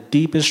had the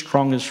deepest,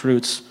 strongest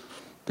roots,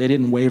 they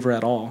didn't waver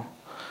at all.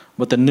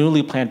 But the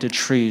newly planted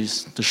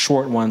trees, the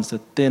short ones, the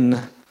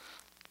thin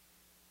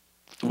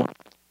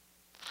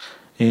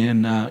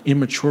and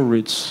immature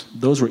roots,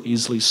 those were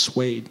easily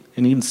swayed,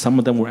 and even some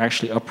of them were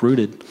actually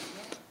uprooted.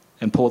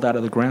 and pulled out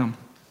of the ground.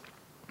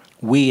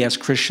 We as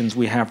Christians,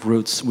 we have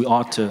roots. We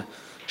ought to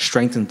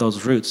strengthen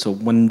those roots. So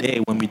one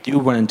day when we do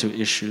run into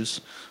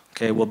issues,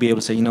 okay, we'll be able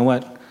to say, you know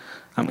what?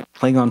 I'm going to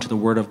cling on to the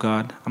word of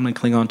God. I'm going to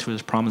cling on to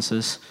his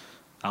promises.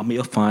 I'll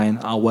be fine.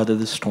 I'll weather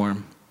the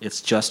storm.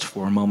 It's just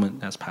for a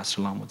moment, as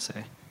Pastor Long would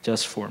say,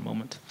 just for a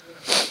moment.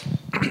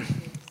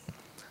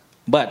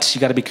 But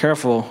you got to be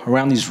careful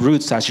around these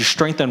roots. As you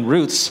strengthen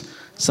roots,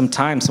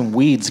 sometimes some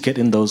weeds get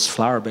in those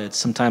flower beds.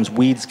 Sometimes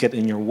weeds get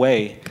in your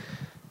way.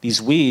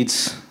 These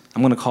weeds,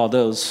 I'm going to call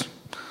those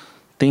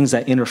things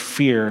that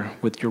interfere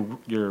with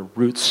your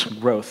roots'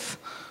 growth.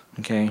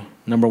 Okay?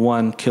 Number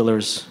one,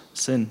 killers,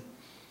 sin.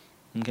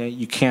 Okay?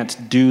 You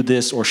can't do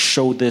this or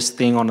show this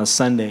thing on a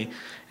Sunday,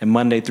 and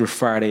Monday through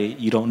Friday,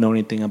 you don't know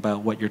anything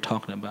about what you're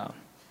talking about.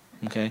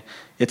 Okay?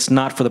 It's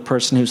not for the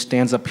person who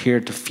stands up here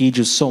to feed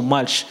you so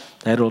much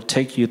that it'll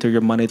take you through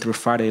your Monday through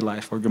Friday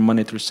life or your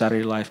Monday through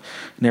Saturday life.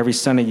 And every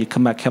Sunday you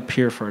come back up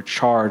here for a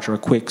charge or a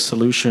quick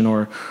solution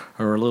or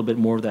a little bit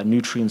more of that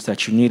nutrients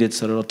that you needed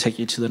so that it'll take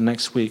you to the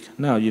next week.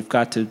 No, you've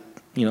got to,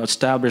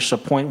 establish a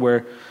point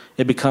where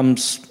it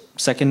becomes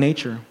second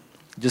nature.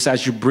 Just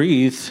as you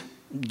breathe,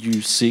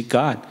 you seek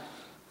God.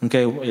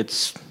 Okay,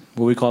 it's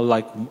what we call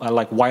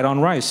like white on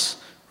rice,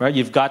 right?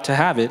 You've got to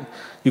have it.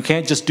 You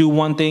can't just do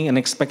one thing and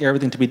expect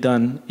everything to be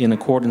done in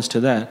accordance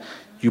to that.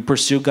 You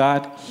pursue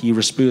God, he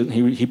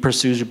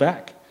pursues you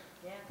back.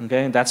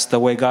 Okay, that's the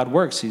way God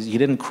works. He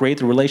didn't create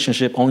the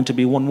relationship only to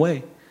be one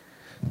way.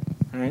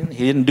 Right?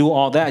 He didn't do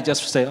all that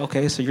just to say,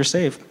 okay, so you're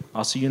saved.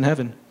 I'll see you in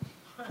heaven.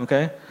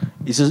 Okay,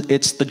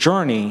 it's the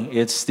journey.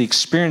 It's the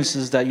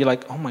experiences that you're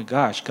like, oh my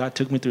gosh, God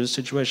took me through this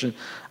situation.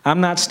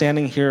 I'm not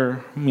standing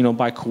here,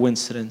 by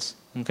coincidence.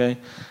 Okay,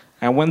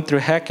 I went through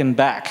heck and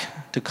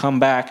back to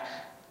come back.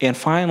 And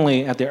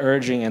finally, at the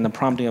urging and the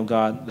prompting of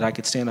God, that I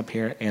could stand up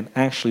here and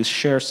actually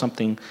share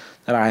something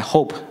that I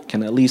hope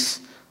can at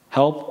least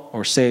help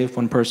or save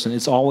one person.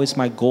 It's always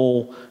my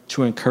goal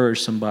to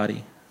encourage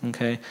somebody,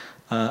 okay?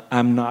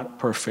 I'm not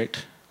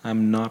perfect.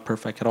 I'm not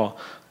perfect at all.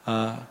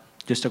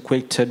 Just a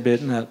quick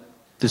tidbit.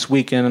 This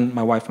weekend,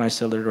 my wife and I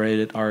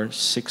celebrated our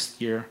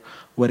 6th-year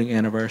wedding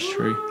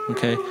anniversary,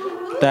 okay?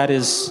 That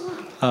is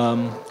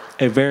a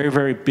very,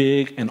 very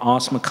big and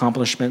awesome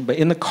accomplishment. But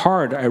in the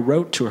card I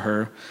wrote to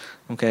her,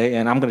 okay,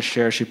 and I'm going to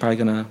share. She's probably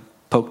going to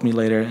poke me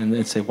later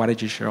and say, why did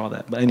you share all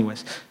that? But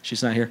anyways,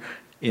 she's not here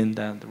in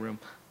the room.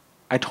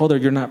 I told her,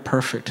 you're not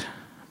perfect,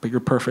 but you're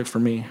perfect for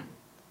me.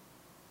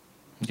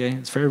 Okay,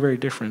 it's very, very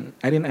different.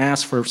 I didn't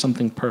ask for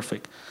something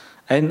perfect.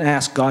 I didn't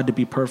ask God to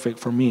be perfect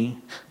for me,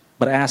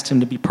 but I asked him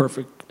to be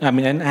perfect. I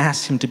didn't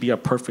ask him to be a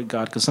perfect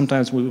God, because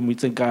sometimes when we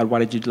think, God, why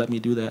did you let me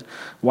do that?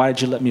 Why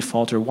did you let me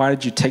falter? Why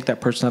did you take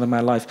that person out of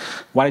my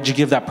life? Why did you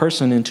give that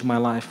person into my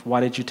life? Why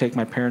did you take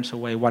my parents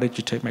away? Why did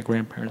you take my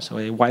grandparents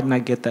away? Why didn't I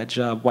get that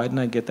job? Why didn't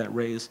I get that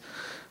raise?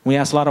 We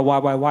ask a lot of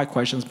why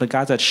questions, but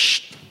God said,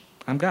 shh,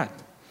 I'm God.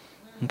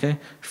 Okay?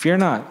 Fear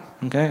not.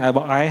 Okay?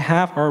 I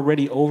have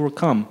already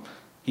overcome.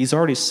 He's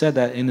already said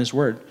that in his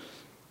word.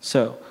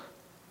 So,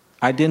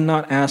 I did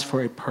not ask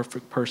for a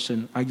perfect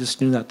person. I just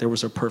knew that there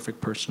was a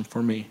perfect person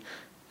for me,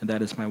 and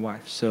that is my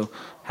wife. So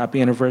happy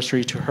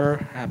anniversary to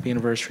her, happy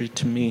anniversary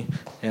to me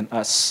and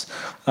us.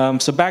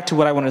 So back to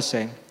what I want to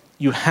say.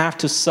 You have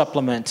to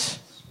supplement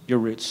your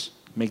roots.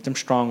 Make them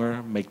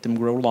stronger, make them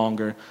grow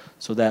longer,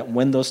 so that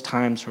when those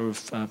times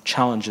of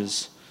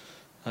challenges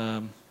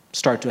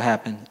start to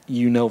happen,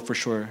 you know for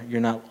sure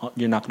you're not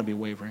going to be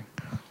wavering.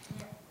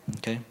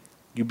 Okay?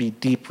 You be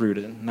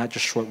deep-rooted, not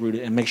just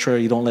short-rooted, and make sure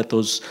you don't let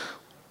those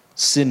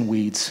sin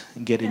weeds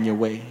get in your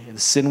way. If the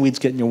sin weeds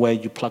get in your way,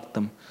 you pluck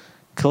them.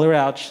 Clear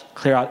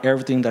out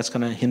everything that's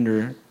going to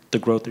hinder the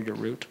growth of your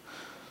root.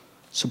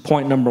 So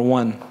point number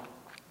 1,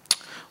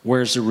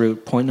 where's the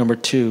root? Point number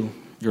 2,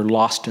 you're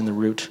lost in the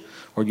root,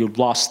 or you've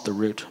lost the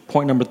root.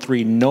 Point number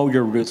 3, know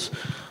your roots.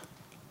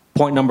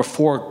 Point number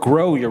 4,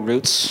 grow your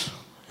roots.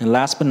 And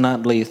last but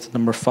not least,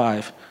 number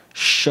 5,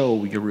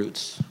 show your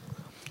roots.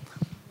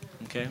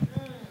 Okay?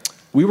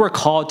 We were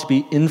called to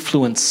be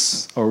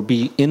influencers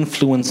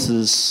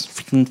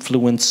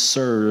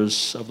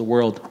of the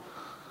world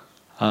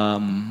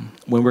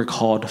when we're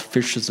called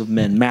fishers of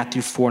men.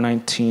 Matthew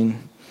 4:19,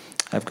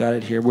 I've got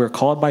it here. We're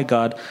called by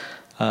God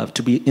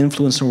to be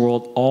influencing the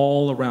world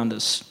all around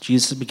us.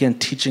 Jesus began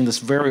teaching this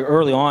very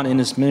early on in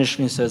his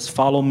ministry. He says,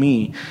 follow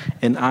me,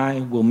 and I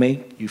will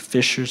make you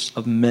fishers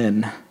of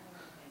men.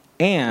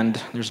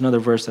 And there's another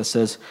verse that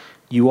says,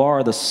 you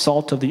are the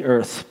salt of the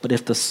earth, but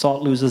if the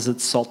salt loses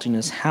its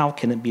saltiness, how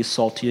can it be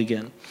salty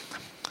again?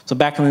 So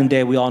back in the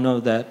day, we all know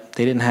that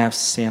they didn't have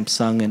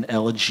Samsung and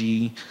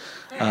LG,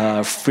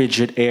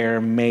 Frigidaire,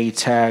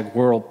 Maytag,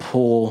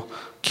 Whirlpool,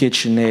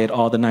 KitchenAid,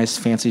 all the nice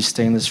fancy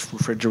stainless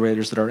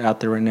refrigerators that are out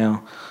there right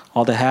now.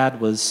 All they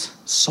had was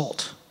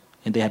salt,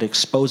 and they had to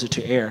expose it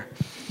to air.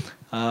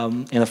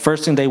 And the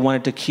first thing they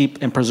wanted to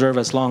keep and preserve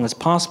as long as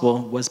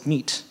possible was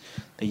meat.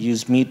 They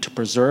use meat to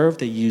preserve.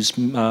 They use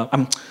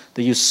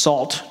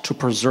salt to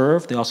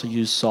preserve. They also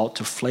use salt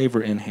to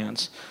flavor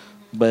enhance.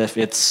 But if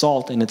it's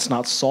salt and it's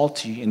not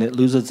salty and it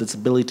loses its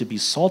ability to be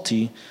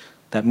salty,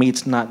 that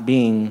meat's not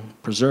being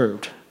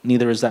preserved.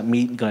 Neither is that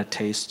meat going to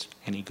taste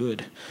any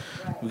good.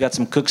 We got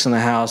some cooks in the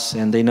house,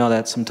 and they know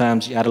that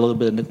sometimes you add a little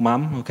bit of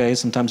nukmam, okay?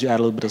 Sometimes you add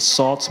a little bit of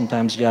salt,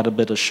 sometimes you add a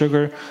bit of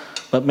sugar.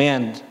 But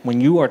man,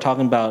 when you are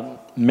talking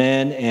about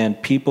men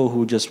and people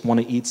who just want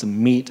to eat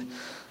some meat,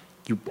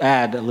 you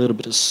add a little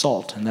bit of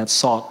salt, and that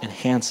salt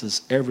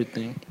enhances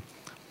everything.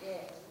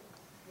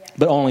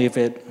 But only if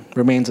it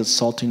remains its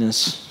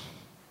saltiness.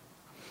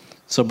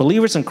 So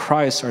believers in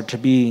Christ are to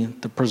be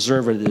the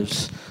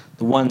preservatives,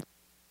 the ones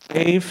who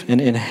save and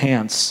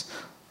enhance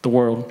the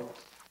world.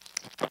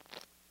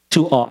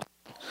 Too often,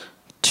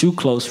 too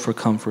close for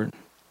comfort,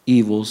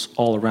 evils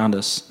all around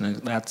us. And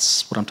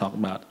that's what I'm talking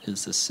about,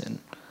 is this sin.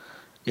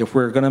 If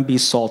we're going to be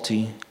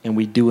salty and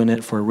we're doing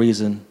it for a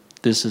reason,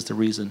 this is the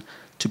reason,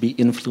 to be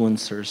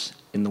influencers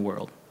in the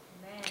world.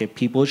 Okay,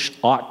 people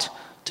ought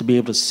to be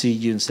able to see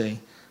you and say,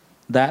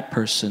 that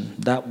person,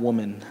 that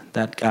woman,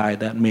 that guy,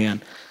 that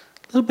man,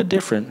 a little bit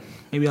different.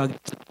 Maybe I'll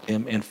get to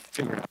him and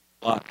figure out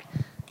why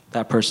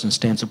that person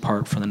stands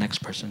apart from the next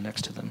person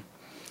next to them.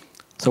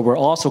 So we're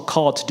also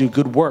called to do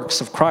good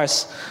works of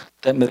Christ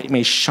that they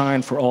may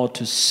shine for all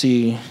to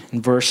see.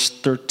 In verse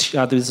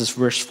 13, this is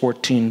verse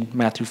 14,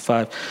 Matthew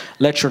 5.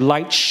 Let your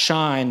light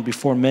shine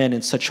before men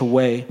in such a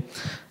way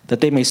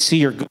that they may see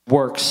your good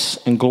works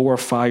and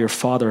glorify your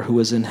Father who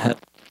is in heaven.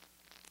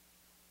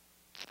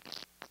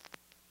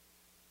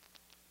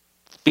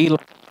 Be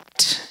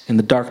light in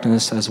the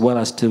darkness as well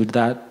as to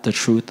that the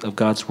truth of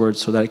God's word,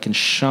 so that it can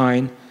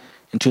shine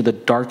into the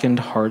darkened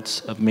hearts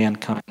of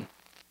mankind.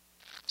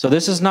 So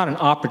this is not an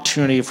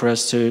opportunity for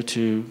us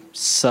to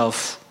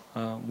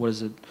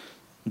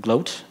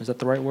gloat? Is that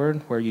the right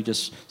word? Where you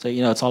just say,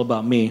 it's all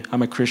about me.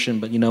 I'm a Christian,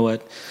 but you know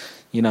what?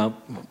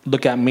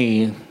 Look at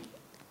me.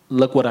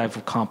 Look what I've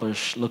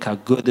accomplished. Look how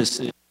good this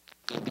is.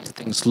 These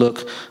things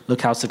look.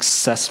 Look how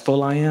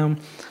successful I am.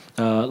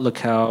 Look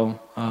how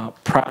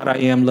proud I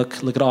am.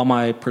 Look at all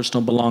my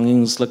personal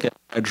belongings. Look at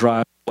what I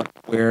drive, what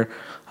I wear,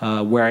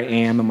 where I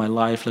am in my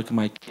life. Look at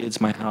my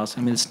kids, my house.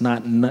 I mean,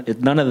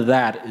 none of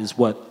that is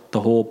what the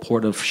whole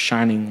point of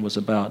shining was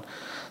about.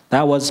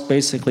 That was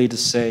basically to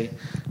say,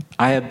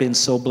 I have been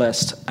so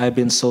blessed. I have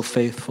been so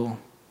faithful.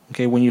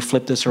 Okay, when you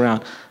flip this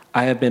around,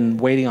 I have been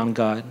waiting on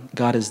God.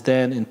 God has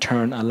then, in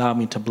turn, allowed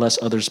me to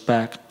bless others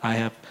back. I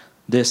have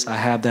this, I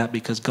have that,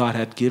 because God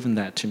had given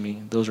that to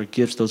me. Those are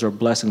gifts, those are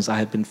blessings. I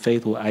have been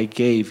faithful. I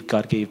gave,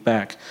 God gave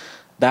back.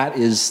 That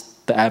is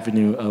the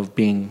avenue of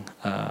being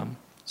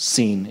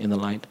seen in the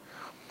light.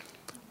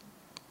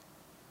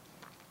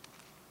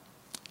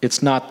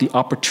 It's not the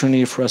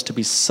opportunity for us to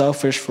be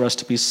selfish, for us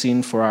to be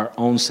seen for our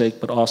own sake,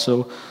 but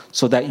also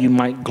so that you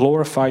might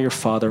glorify your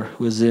Father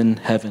who is in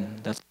heaven.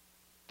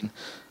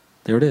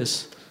 There it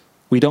is.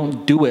 We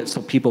don't do it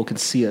so people can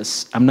see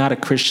us. I'm not a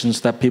Christian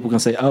so that people can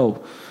say,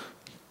 oh,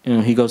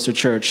 he goes to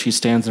church, he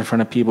stands in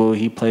front of people,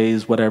 he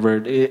plays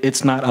whatever.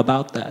 It's not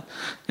about that.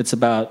 It's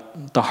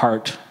about the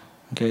heart.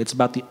 Okay, it's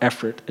about the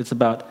effort. It's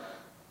about,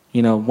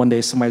 one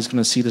day somebody's going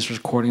to see this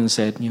recording and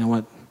say, you know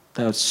what,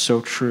 that was so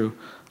true.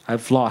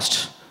 I've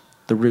lost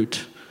the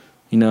route.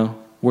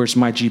 Where's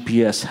my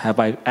GPS? Have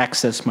I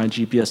accessed my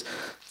GPS?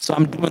 So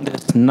I'm doing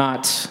this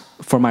not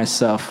for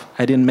myself.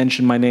 I didn't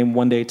mention my name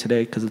one day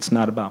today because it's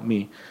not about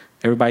me.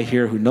 Everybody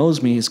here who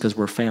knows me is because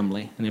we're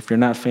family. And if you're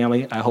not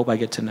family, I hope I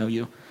get to know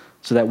you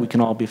so that we can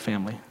all be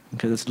family,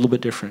 because it's a little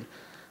bit different.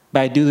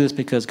 But I do this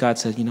because God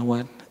said, you know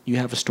what? You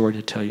have a story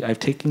to tell you. I've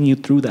taken you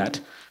through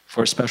that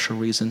for a special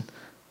reason.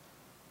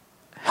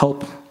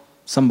 Help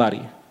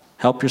somebody.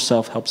 Help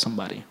yourself, help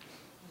somebody.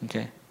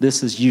 Okay?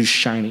 This is you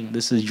shining.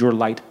 This is your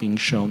light being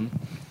shown.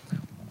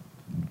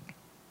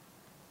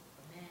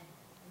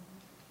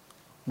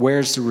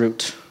 Where's the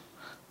root?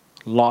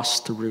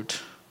 Lost the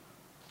root.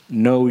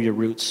 Know your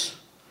roots.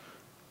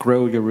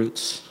 Grow your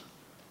roots.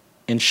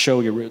 And show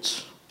your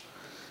roots.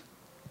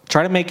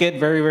 Try to make it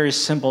very, very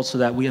simple so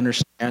that we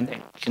understand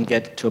and can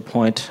get to a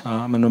point.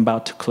 I'm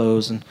about to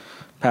close, and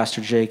Pastor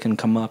Jay can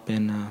come up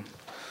and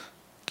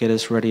get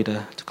us ready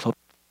to close.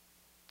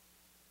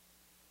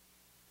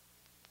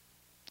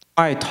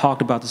 I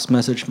talked about this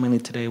message mainly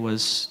today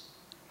was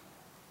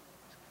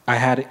I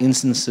had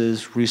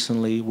instances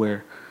recently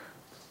where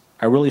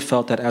I really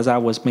felt that as I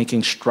was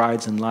making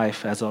strides in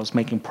life, as I was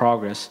making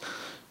progress,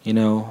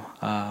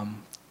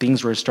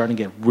 things were starting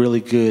to get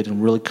really good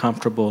and really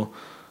comfortable,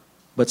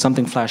 but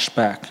something flashed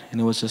back, and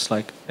it was just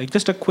like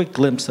just a quick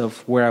glimpse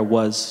of where I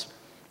was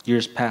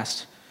years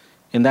past.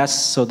 And that's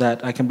so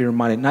that I can be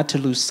reminded not to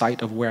lose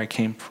sight of where I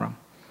came from,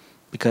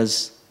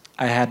 because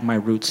I had my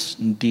roots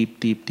deep,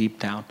 deep, deep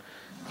down.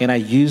 And I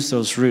used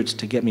those roots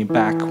to get me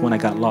back when I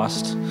got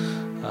lost.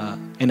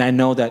 And I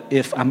know that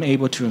if I'm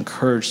able to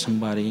encourage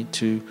somebody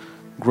to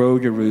grow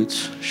your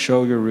roots,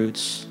 show your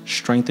roots,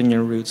 strengthen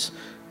your roots,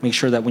 make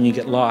sure that when you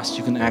get lost,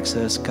 you can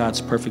access God's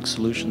perfect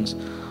solutions.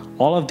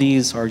 All of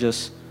these are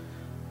just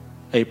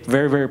a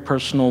very, very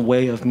personal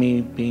way of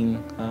me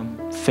being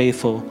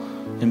faithful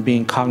and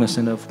being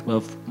cognizant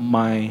of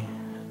my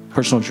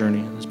personal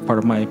journey as part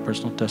of my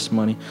personal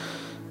testimony.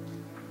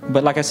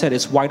 But like I said,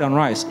 it's white on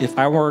rice. If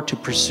I were to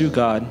pursue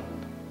God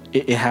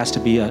it has to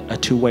be a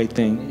two-way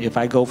thing. If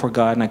I go for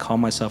God and I call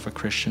myself a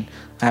Christian,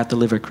 I have to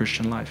live a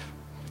Christian life.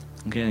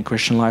 Okay, and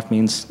Christian life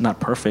means not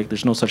perfect.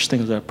 There's no such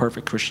thing as a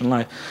perfect Christian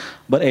life,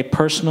 but a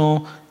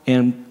personal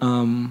and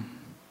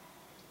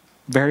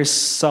very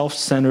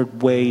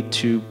self-centered way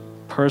to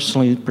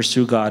personally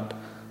pursue God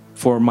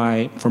for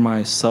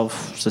my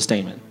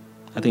self-sustainment.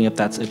 I think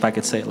if I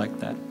could say it like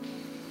that,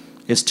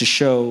 it's to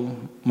show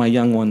my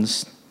young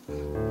ones,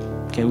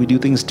 okay, we do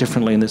things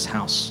differently in this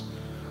house.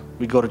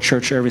 We go to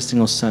church every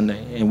single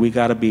Sunday, and we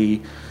got to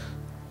be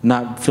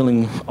not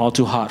feeling all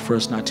too hot for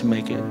us not to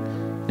make it.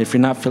 If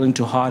you're not feeling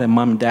too hot and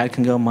mom and dad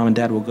can go, mom and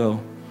dad will go,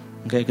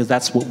 okay, because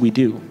that's what we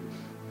do.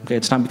 Okay,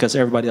 it's not because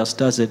everybody else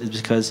does it, it's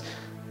because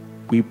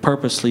we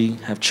purposely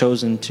have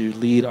chosen to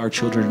lead our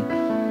children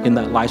in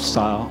that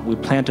lifestyle. We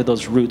planted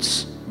those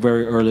roots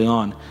very early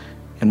on,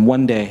 and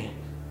one day,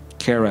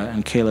 Kara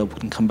and Caleb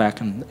can come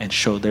back and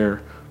show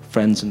their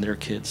friends and their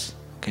kids.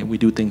 Okay, we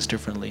do things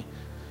differently.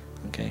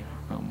 Okay.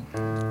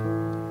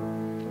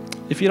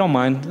 If you don't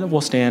mind,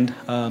 we'll stand.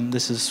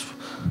 This is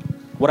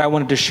what I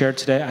wanted to share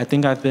today. I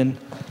think I've been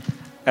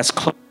as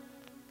close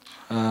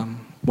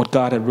what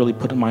God had really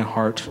put in my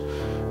heart.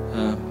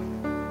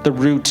 The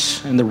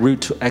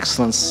root to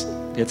excellence,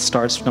 it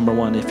starts, number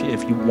one,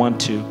 if you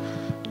want to,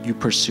 you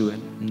pursue it.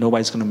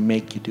 Nobody's going to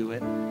make you do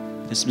it.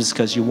 It's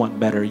because you want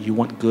better, you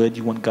want good,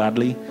 you want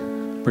godly.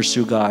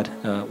 Pursue God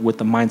with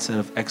the mindset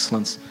of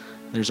excellence.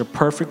 There's a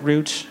perfect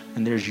route,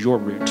 and there's your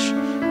route.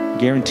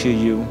 Guarantee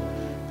you,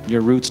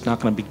 your route's not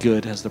going to be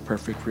good as the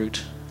perfect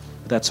route.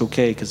 But that's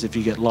okay, because if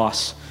you get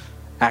lost,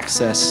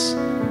 access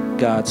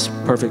God's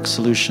perfect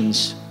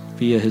solutions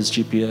via his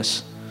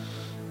GPS.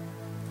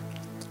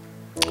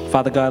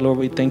 Father God, Lord,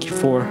 we thank you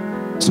for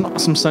it's an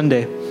awesome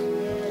Sunday.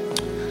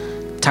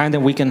 Time that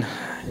we can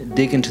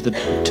dig into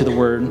the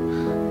Word,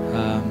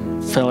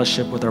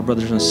 fellowship with our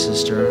brothers and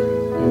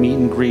sisters, meet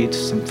and greet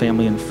some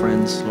family and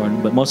friends,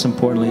 Lord. But most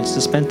importantly, it's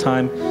to spend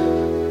time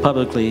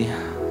publicly,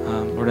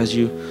 Lord, as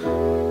you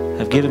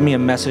have given me a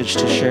message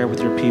to share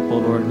with your people,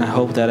 Lord, and I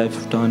hope that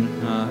I've done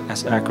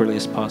as accurately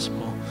as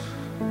possible.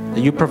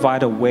 That you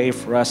provide a way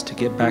for us to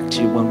get back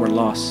to you when we're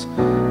lost.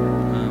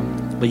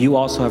 But you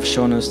also have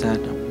shown us that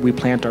we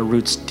plant our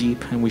roots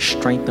deep and we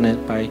strengthen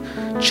it by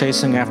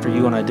chasing after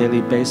you on a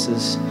daily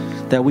basis,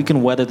 that we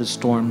can weather the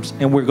storms.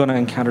 And we're going to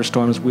encounter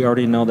storms. We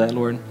already know that,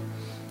 Lord.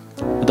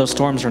 But those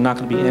storms are not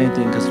going to be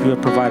anything because you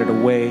have provided a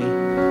way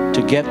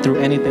to get through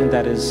anything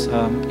that is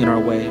in our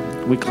way.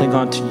 We cling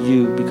on to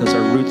you because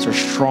our roots are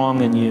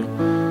strong in you.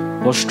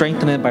 We'll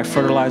strengthen it by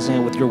fertilizing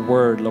it with your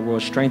word, Lord. We'll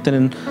strengthen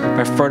it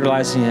by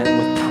fertilizing it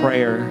with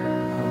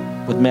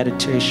prayer, with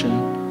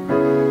meditation,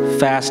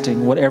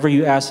 fasting, whatever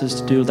you ask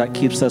us to do that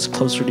keeps us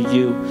closer to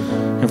you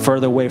and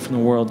further away from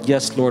the world.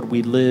 Yes, Lord,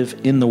 we live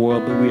in the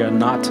world, but we are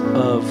not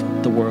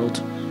of the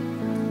world.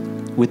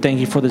 We thank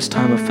you for this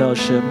time of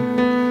fellowship.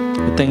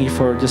 We thank you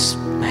for just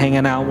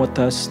hanging out with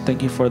us.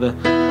 Thank you for the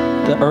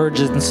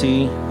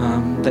urgency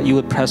that you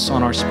would press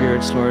on our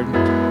spirits, Lord.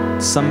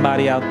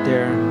 Somebody out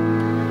there,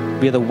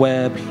 via the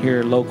web,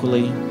 here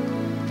locally,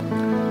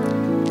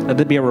 let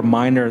it be a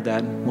reminder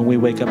that when we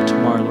wake up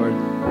tomorrow, Lord,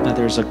 that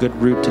there's a good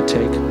route to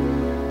take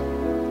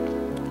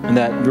and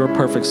that your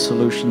perfect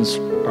solutions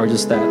are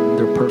just that.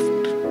 They're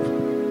perfect.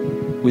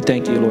 We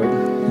thank you, Lord.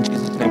 In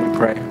Jesus' name we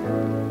pray.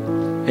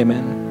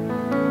 Amen.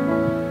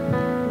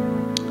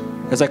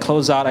 As I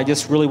close out, I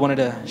just really wanted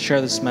to share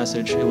this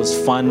message. It was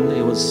fun.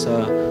 It was,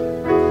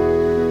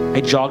 I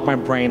jogged my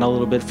brain a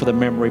little bit for the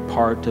memory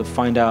part to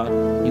find out,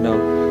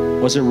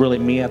 was it really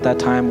me at that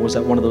time? Or was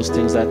that one of those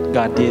things that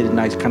God did and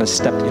I kind of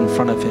stepped in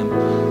front of him?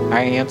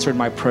 I answered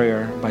my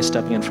prayer by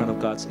stepping in front of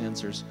God's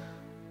answers.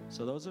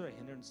 So those are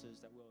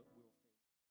hindrances that